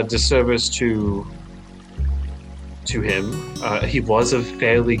is a disservice to him. He was a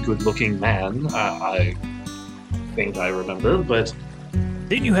fairly good-looking man. I think I remember, but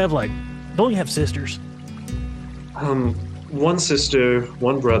Don't you have sisters? one sister,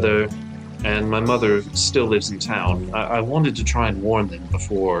 one brother, and my mother still lives in town. I wanted to try and warn them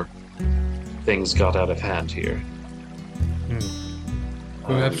before things got out of hand here.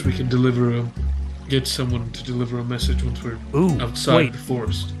 Perhaps we can get someone to deliver a message once we're outside the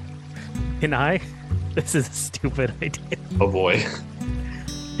forest. Can I? This is a stupid idea. Oh boy.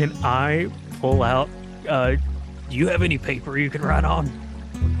 Can I pull out? Do you have any paper you can write on?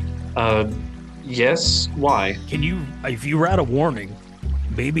 Yes. Why? Can you? If you write a warning,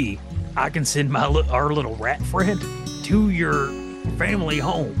 maybe I can send our little rat friend to your family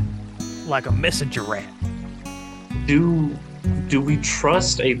home, like a messenger rat. Do we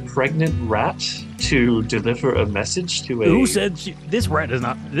trust a pregnant rat to deliver a message to a? Who said this rat is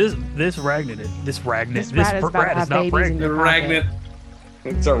not this rat is not pregnant?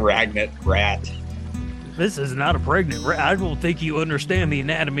 It's a ragnet rat. This is not a pregnant rat. I don't think you understand the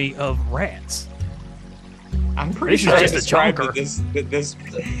anatomy of rats. I'm pretty This is sure I just a described chonker. this.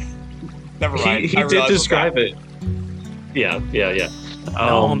 Never mind. He did describe it. Yeah.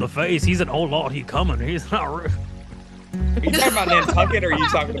 No, on the face, he's an old lot. He coming. He's not. Are you talking about Nantucket, or are you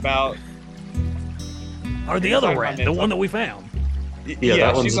talking about? Or the other rat, the one that we found. Yeah,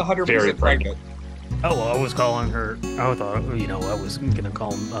 that she's one's 100% very pregnant. Oh, well, I was calling her. I thought, I was gonna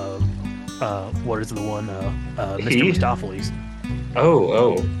call him. What is the one? Mr. He? Mistopheles.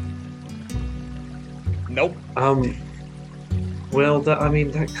 Oh. Nope. Well,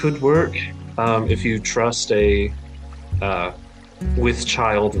 that could work. If you trust a with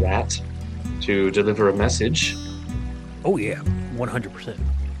child rat to deliver a message. Oh yeah, 100%.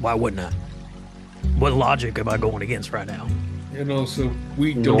 Why wouldn't I? What logic am I going against right now? And also,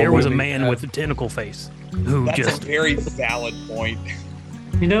 we don't. There was a really man have- with a tentacle face who That's just. a very valid point.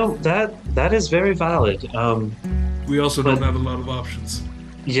 That is very valid. We also don't but- have a lot of options.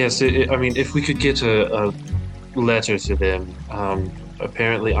 Yes, if we could get a letter to them.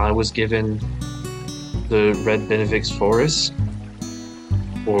 Apparently, I was given the Red Benevix Forest,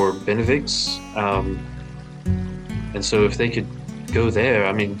 or Benevix, and so if they could go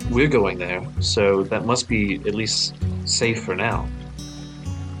there, we're going there, so that must be at least safe for now.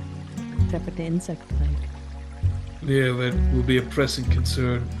 Except for the insect plague. Yeah, that will be a pressing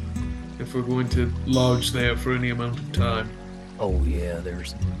concern if we're going to lodge there for any amount of time. Oh yeah,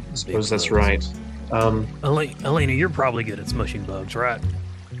 there's. I suppose that's right. Elena, you're probably good at smushing bugs, right?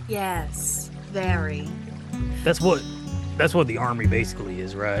 Yes, very. That's what the army basically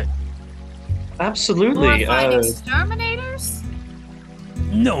is, right? Absolutely. Glorified exterminators?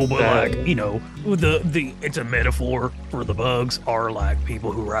 No, but That- like, you know, the it's a metaphor for the bugs are like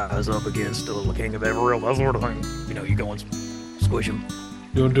people who rise up against the king of Everil, that sort of thing. You know, you go and squish him.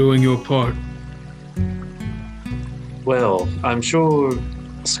 You're doing your part. Well, I'm sure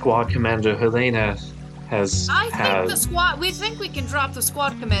Squad Commander Helena has I think had. the squad. We think we can drop the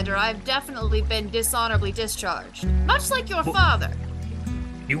squad commander. I've definitely been dishonorably discharged, much like your father.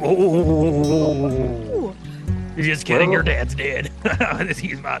 You You're just kidding, Well- your dad's dead.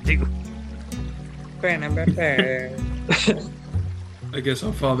 He's mine too. I guess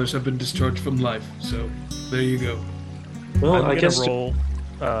our fathers have been discharged from life, so there you go. Well, I'm I gonna guess roll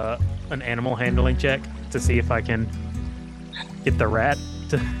an animal handling check to see if I can get the rat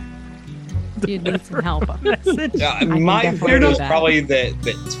to You need some help. message. can My definitely fear do is that. probably that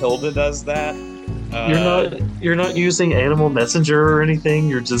Tilda does that. you're not using animal messenger or anything.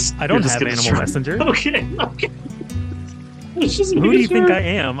 You're just. I don't you're just have gonna animal try- messenger. Okay. Okay. It's just Who do you think sure. I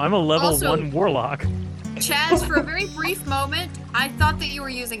am? I'm a level Also- 1 warlock. Chaz, for a very brief moment, I thought that you were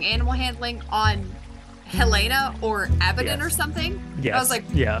using animal handling on Helena or Abaddon Yes. or something. Yes. I was like,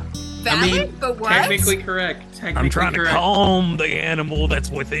 yeah. valid, but what? Technically correct. Technically I'm trying to correct. calm the animal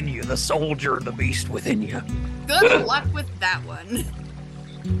that's within you, the soldier, the beast within you. Good luck with that one.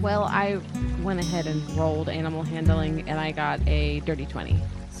 Well, I went ahead and rolled animal handling, and I got a dirty 20.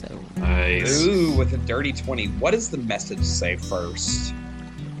 So Nice. Ooh, with a dirty 20. What does the message say first?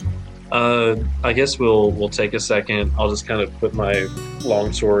 I guess we'll take a second. I'll just kind of put my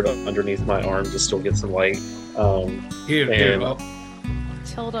longsword underneath my arm to still get some light. Here, And-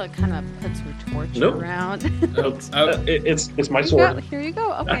 Tilda kind of puts her torch Nope. around. It's my Here you sword. go. Here you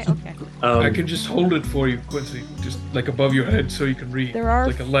go. Okay, okay. I can just hold it for you, Quincy, just like above your head so you can read. There are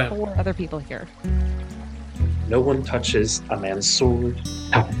like a lamp. 4 other people here. No one touches a man's sword.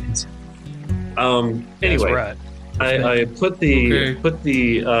 That's Anyway, right. I put the Okay. put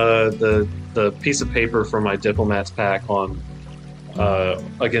the piece of paper from my diplomat's pack on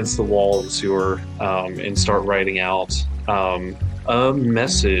against the wall of the sewer and start writing out a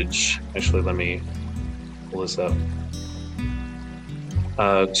message. Actually, let me pull this up.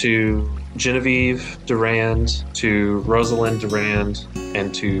 To Genevieve Durand, to Rosalind Durand,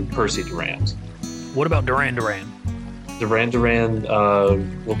 and to Percy Durand. What about Duran Duran? Durand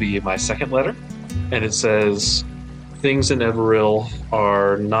will be my second letter, and it says, "Things in Everil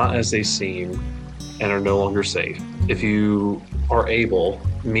are not as they seem and are no longer safe. If you are able,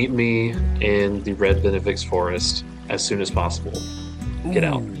 meet me in the Red Benefix Forest as soon as possible. Get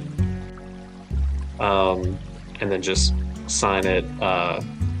out." And then just sign it,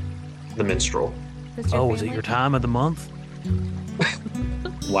 the Minstrel. Does your Oh, is it family- your time of the month?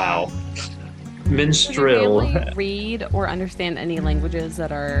 Wow. Does your Minstrel. family read or understand any languages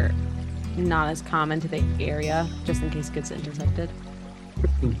that are not as common to the area, just in case it gets intercepted?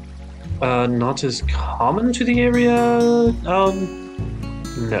 Not as common to the area.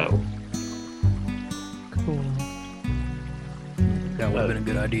 No. Cool. That would have been a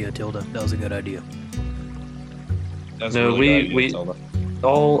good idea, Tilda. That was a good idea. That's No, really we- good idea, we- Tilda.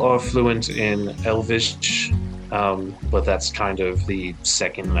 All are fluent in Elvish, but that's kind of the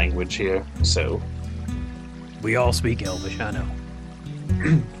second language here. So, We all speak Elvish, I know.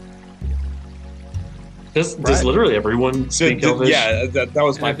 does Right. literally everyone speak Elvish? Yeah, that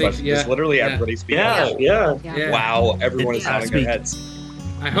was my I think- question. yeah, Does literally yeah. everybody speak Yeah, Elvish? yeah. Yeah. Wow, everyone is Yeah, I nodding their speak- heads.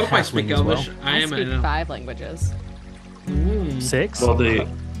 I hope I speak Halfling as well. Elvish. I am. speak 5 languages. Mm. 6? Well,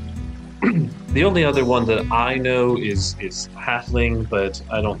 the only other one that I know is Halfling, but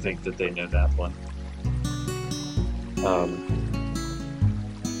I don't think that they know that one.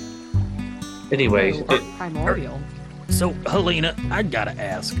 Anyway, Ooh, primordial. So, Helena, I gotta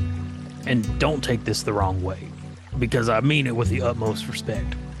ask, and don't take this the wrong way, because I mean it with the utmost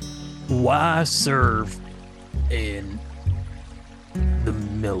respect. Why serve in the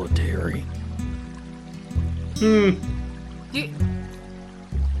military? Hmm.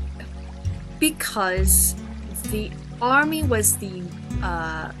 Because the army was the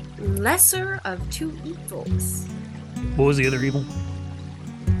lesser of 2 evils. What was the other evil?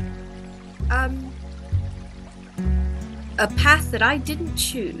 A path that I didn't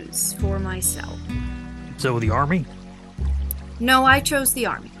choose for myself. So, the army? No, I chose the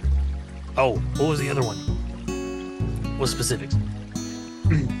army. Oh, what was the other one? What specifics?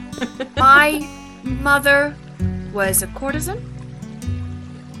 My mother was a courtesan.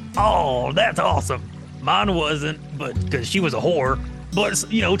 Oh, that's awesome. Mine wasn't, but because she was a whore. But,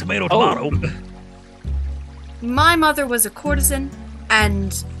 you know, tomato, Oh. tomato. My mother was a courtesan,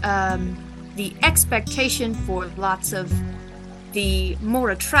 and the expectation for lots of the more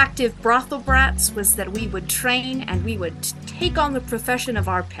attractive brothel brats was that we would train and we would take on the profession of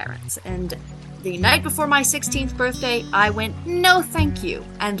our parents. And the night before my 16th birthday, I went, no thank you,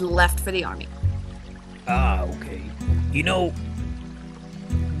 and left for the army. Ah, okay. You know,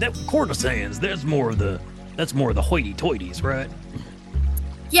 that courtesans, that's more of the hoity-toities, right?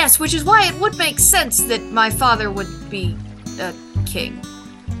 Yes, which is why it would make sense that my father would be a king.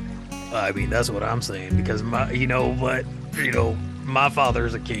 I mean, that's what I'm saying, because my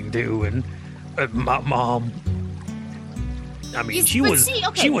father's a king too, and my mom, I mean, Yes, she but was see,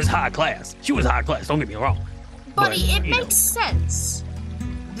 okay. she was high class. She was high class, don't get me wrong. Buddy, But, it you know. makes sense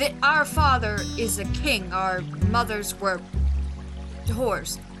that our father is a king, our mothers were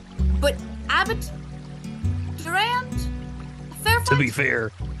whores. But Abbott, Durand, Fairfight? To be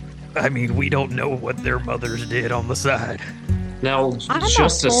fair, I mean, we don't know what their mothers did on the side. Now, I'm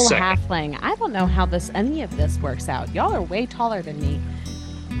just a a full second. halfling. I don't know how any of this works out. Y'all are way taller than me,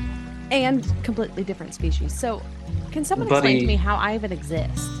 and completely different species. So, can someone explain to Buddy. me how I even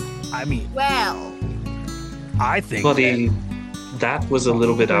exist? I mean, Well, I think Buddy, that, that was a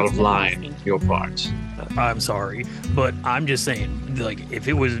little bit out of line, your part. I'm sorry, but I'm just saying, like, if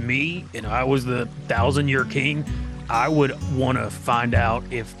it was me and I was the 1,000-year king, I would want to find out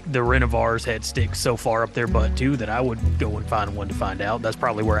if the Renovars had sticks so far up their butt too that I would go and find one to find out. That's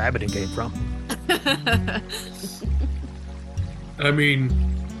probably where Abaddon came from. I mean,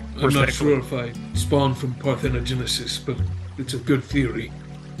 I'm not Respectfully. sure if I spawned from parthenogenesis, but it's a good theory.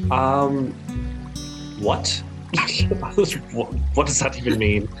 What? What does that even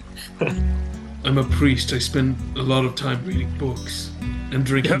mean? I'm a priest. I spend a lot of time reading books and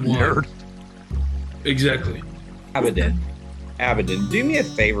drinking wine. Nerd. Exactly. Abaddon, do me a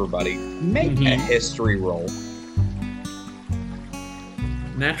favor, buddy. Make a history roll.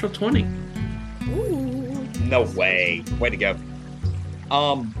 Natural 20. ooh. No way. Way to go.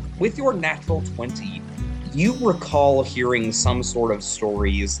 With your natural 20, you recall hearing some sort of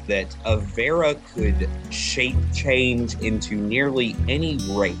stories that Avera could shape change into nearly any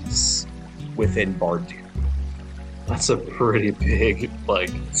race within Bardu. That's a pretty big,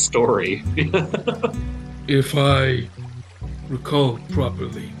 story. If I recall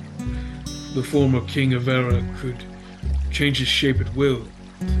properly, the former king of Era could change his shape at will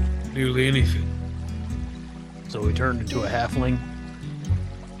to nearly anything. So he turned into a halfling.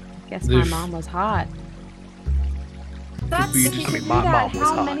 Guess my If- mom was hot. That's be If just- he I could mean, do my that, mom was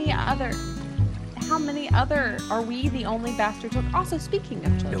how hot. many other are we the only bastard children? Also, speaking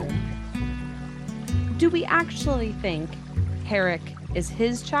of children, do we actually think Herrick is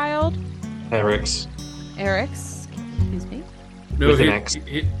his child? Eric's. Eric's? Excuse me. No, With an X.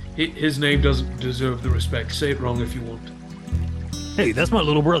 his name doesn't deserve the respect. Say it wrong if you want. Hey, that's my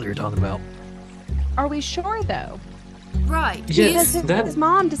little brother you're talking about. Are we sure though? right. Yeah, Because that- his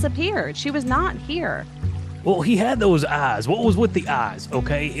mom disappeared. She was not here. Well, he had those eyes. What was with the eyes?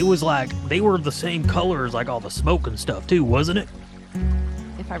 Okay, it was like they were the same color as like all the smoke and stuff too, wasn't it?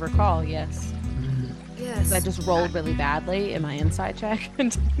 If I recall, yes. Yes. I just rolled really badly in my insight check and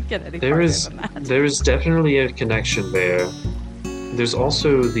didn't get any There farther is than that. there is definitely a connection there. There's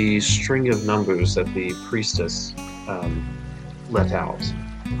also the string of numbers that the priestess let out.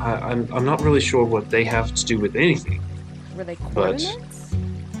 I'm not really sure what they have to do with anything. Were they coordinates?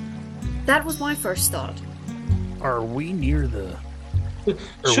 That was my first thought. Are we near the?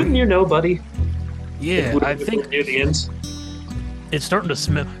 Shouldn't you know, buddy? Yeah, I think near the end. it's starting to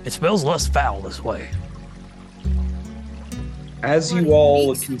smell. It smells less foul this way. As you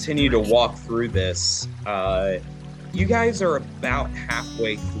all continue to walk through this, you guys are about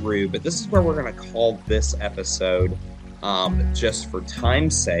halfway through, but this is where we're going to call this episode, just for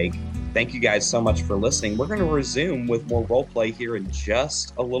time's sake. Thank you guys so much for listening. We're going to resume with more roleplay here in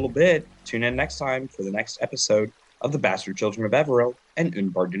just a little bit. Tune in next time for the next episode of The Bastard Children of Everil and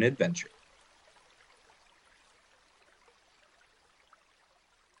Unbardun Adventure.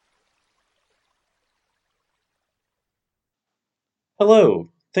 Hello.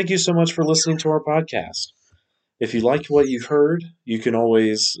 Thank you so much for listening to our podcast. If you like what you've heard, you can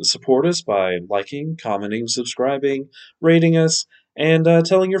always support us by liking, commenting, subscribing, rating us, and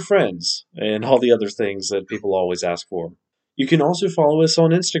telling your friends, and all the other things that people always ask for. You can also follow us on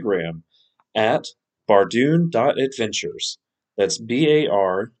Instagram at bardoon.adventures. That's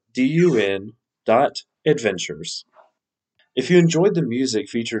BARDUN.adventures. If you enjoyed the music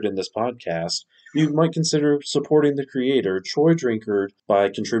featured in this podcast, you might consider supporting the creator, Troy Drinkard, by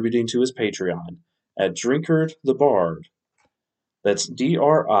contributing to his Patreon at Drinkard the Bard. That's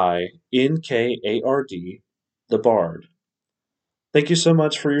DRINKARD, the Bard. Thank you so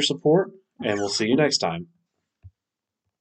much for your support, and we'll see you next time.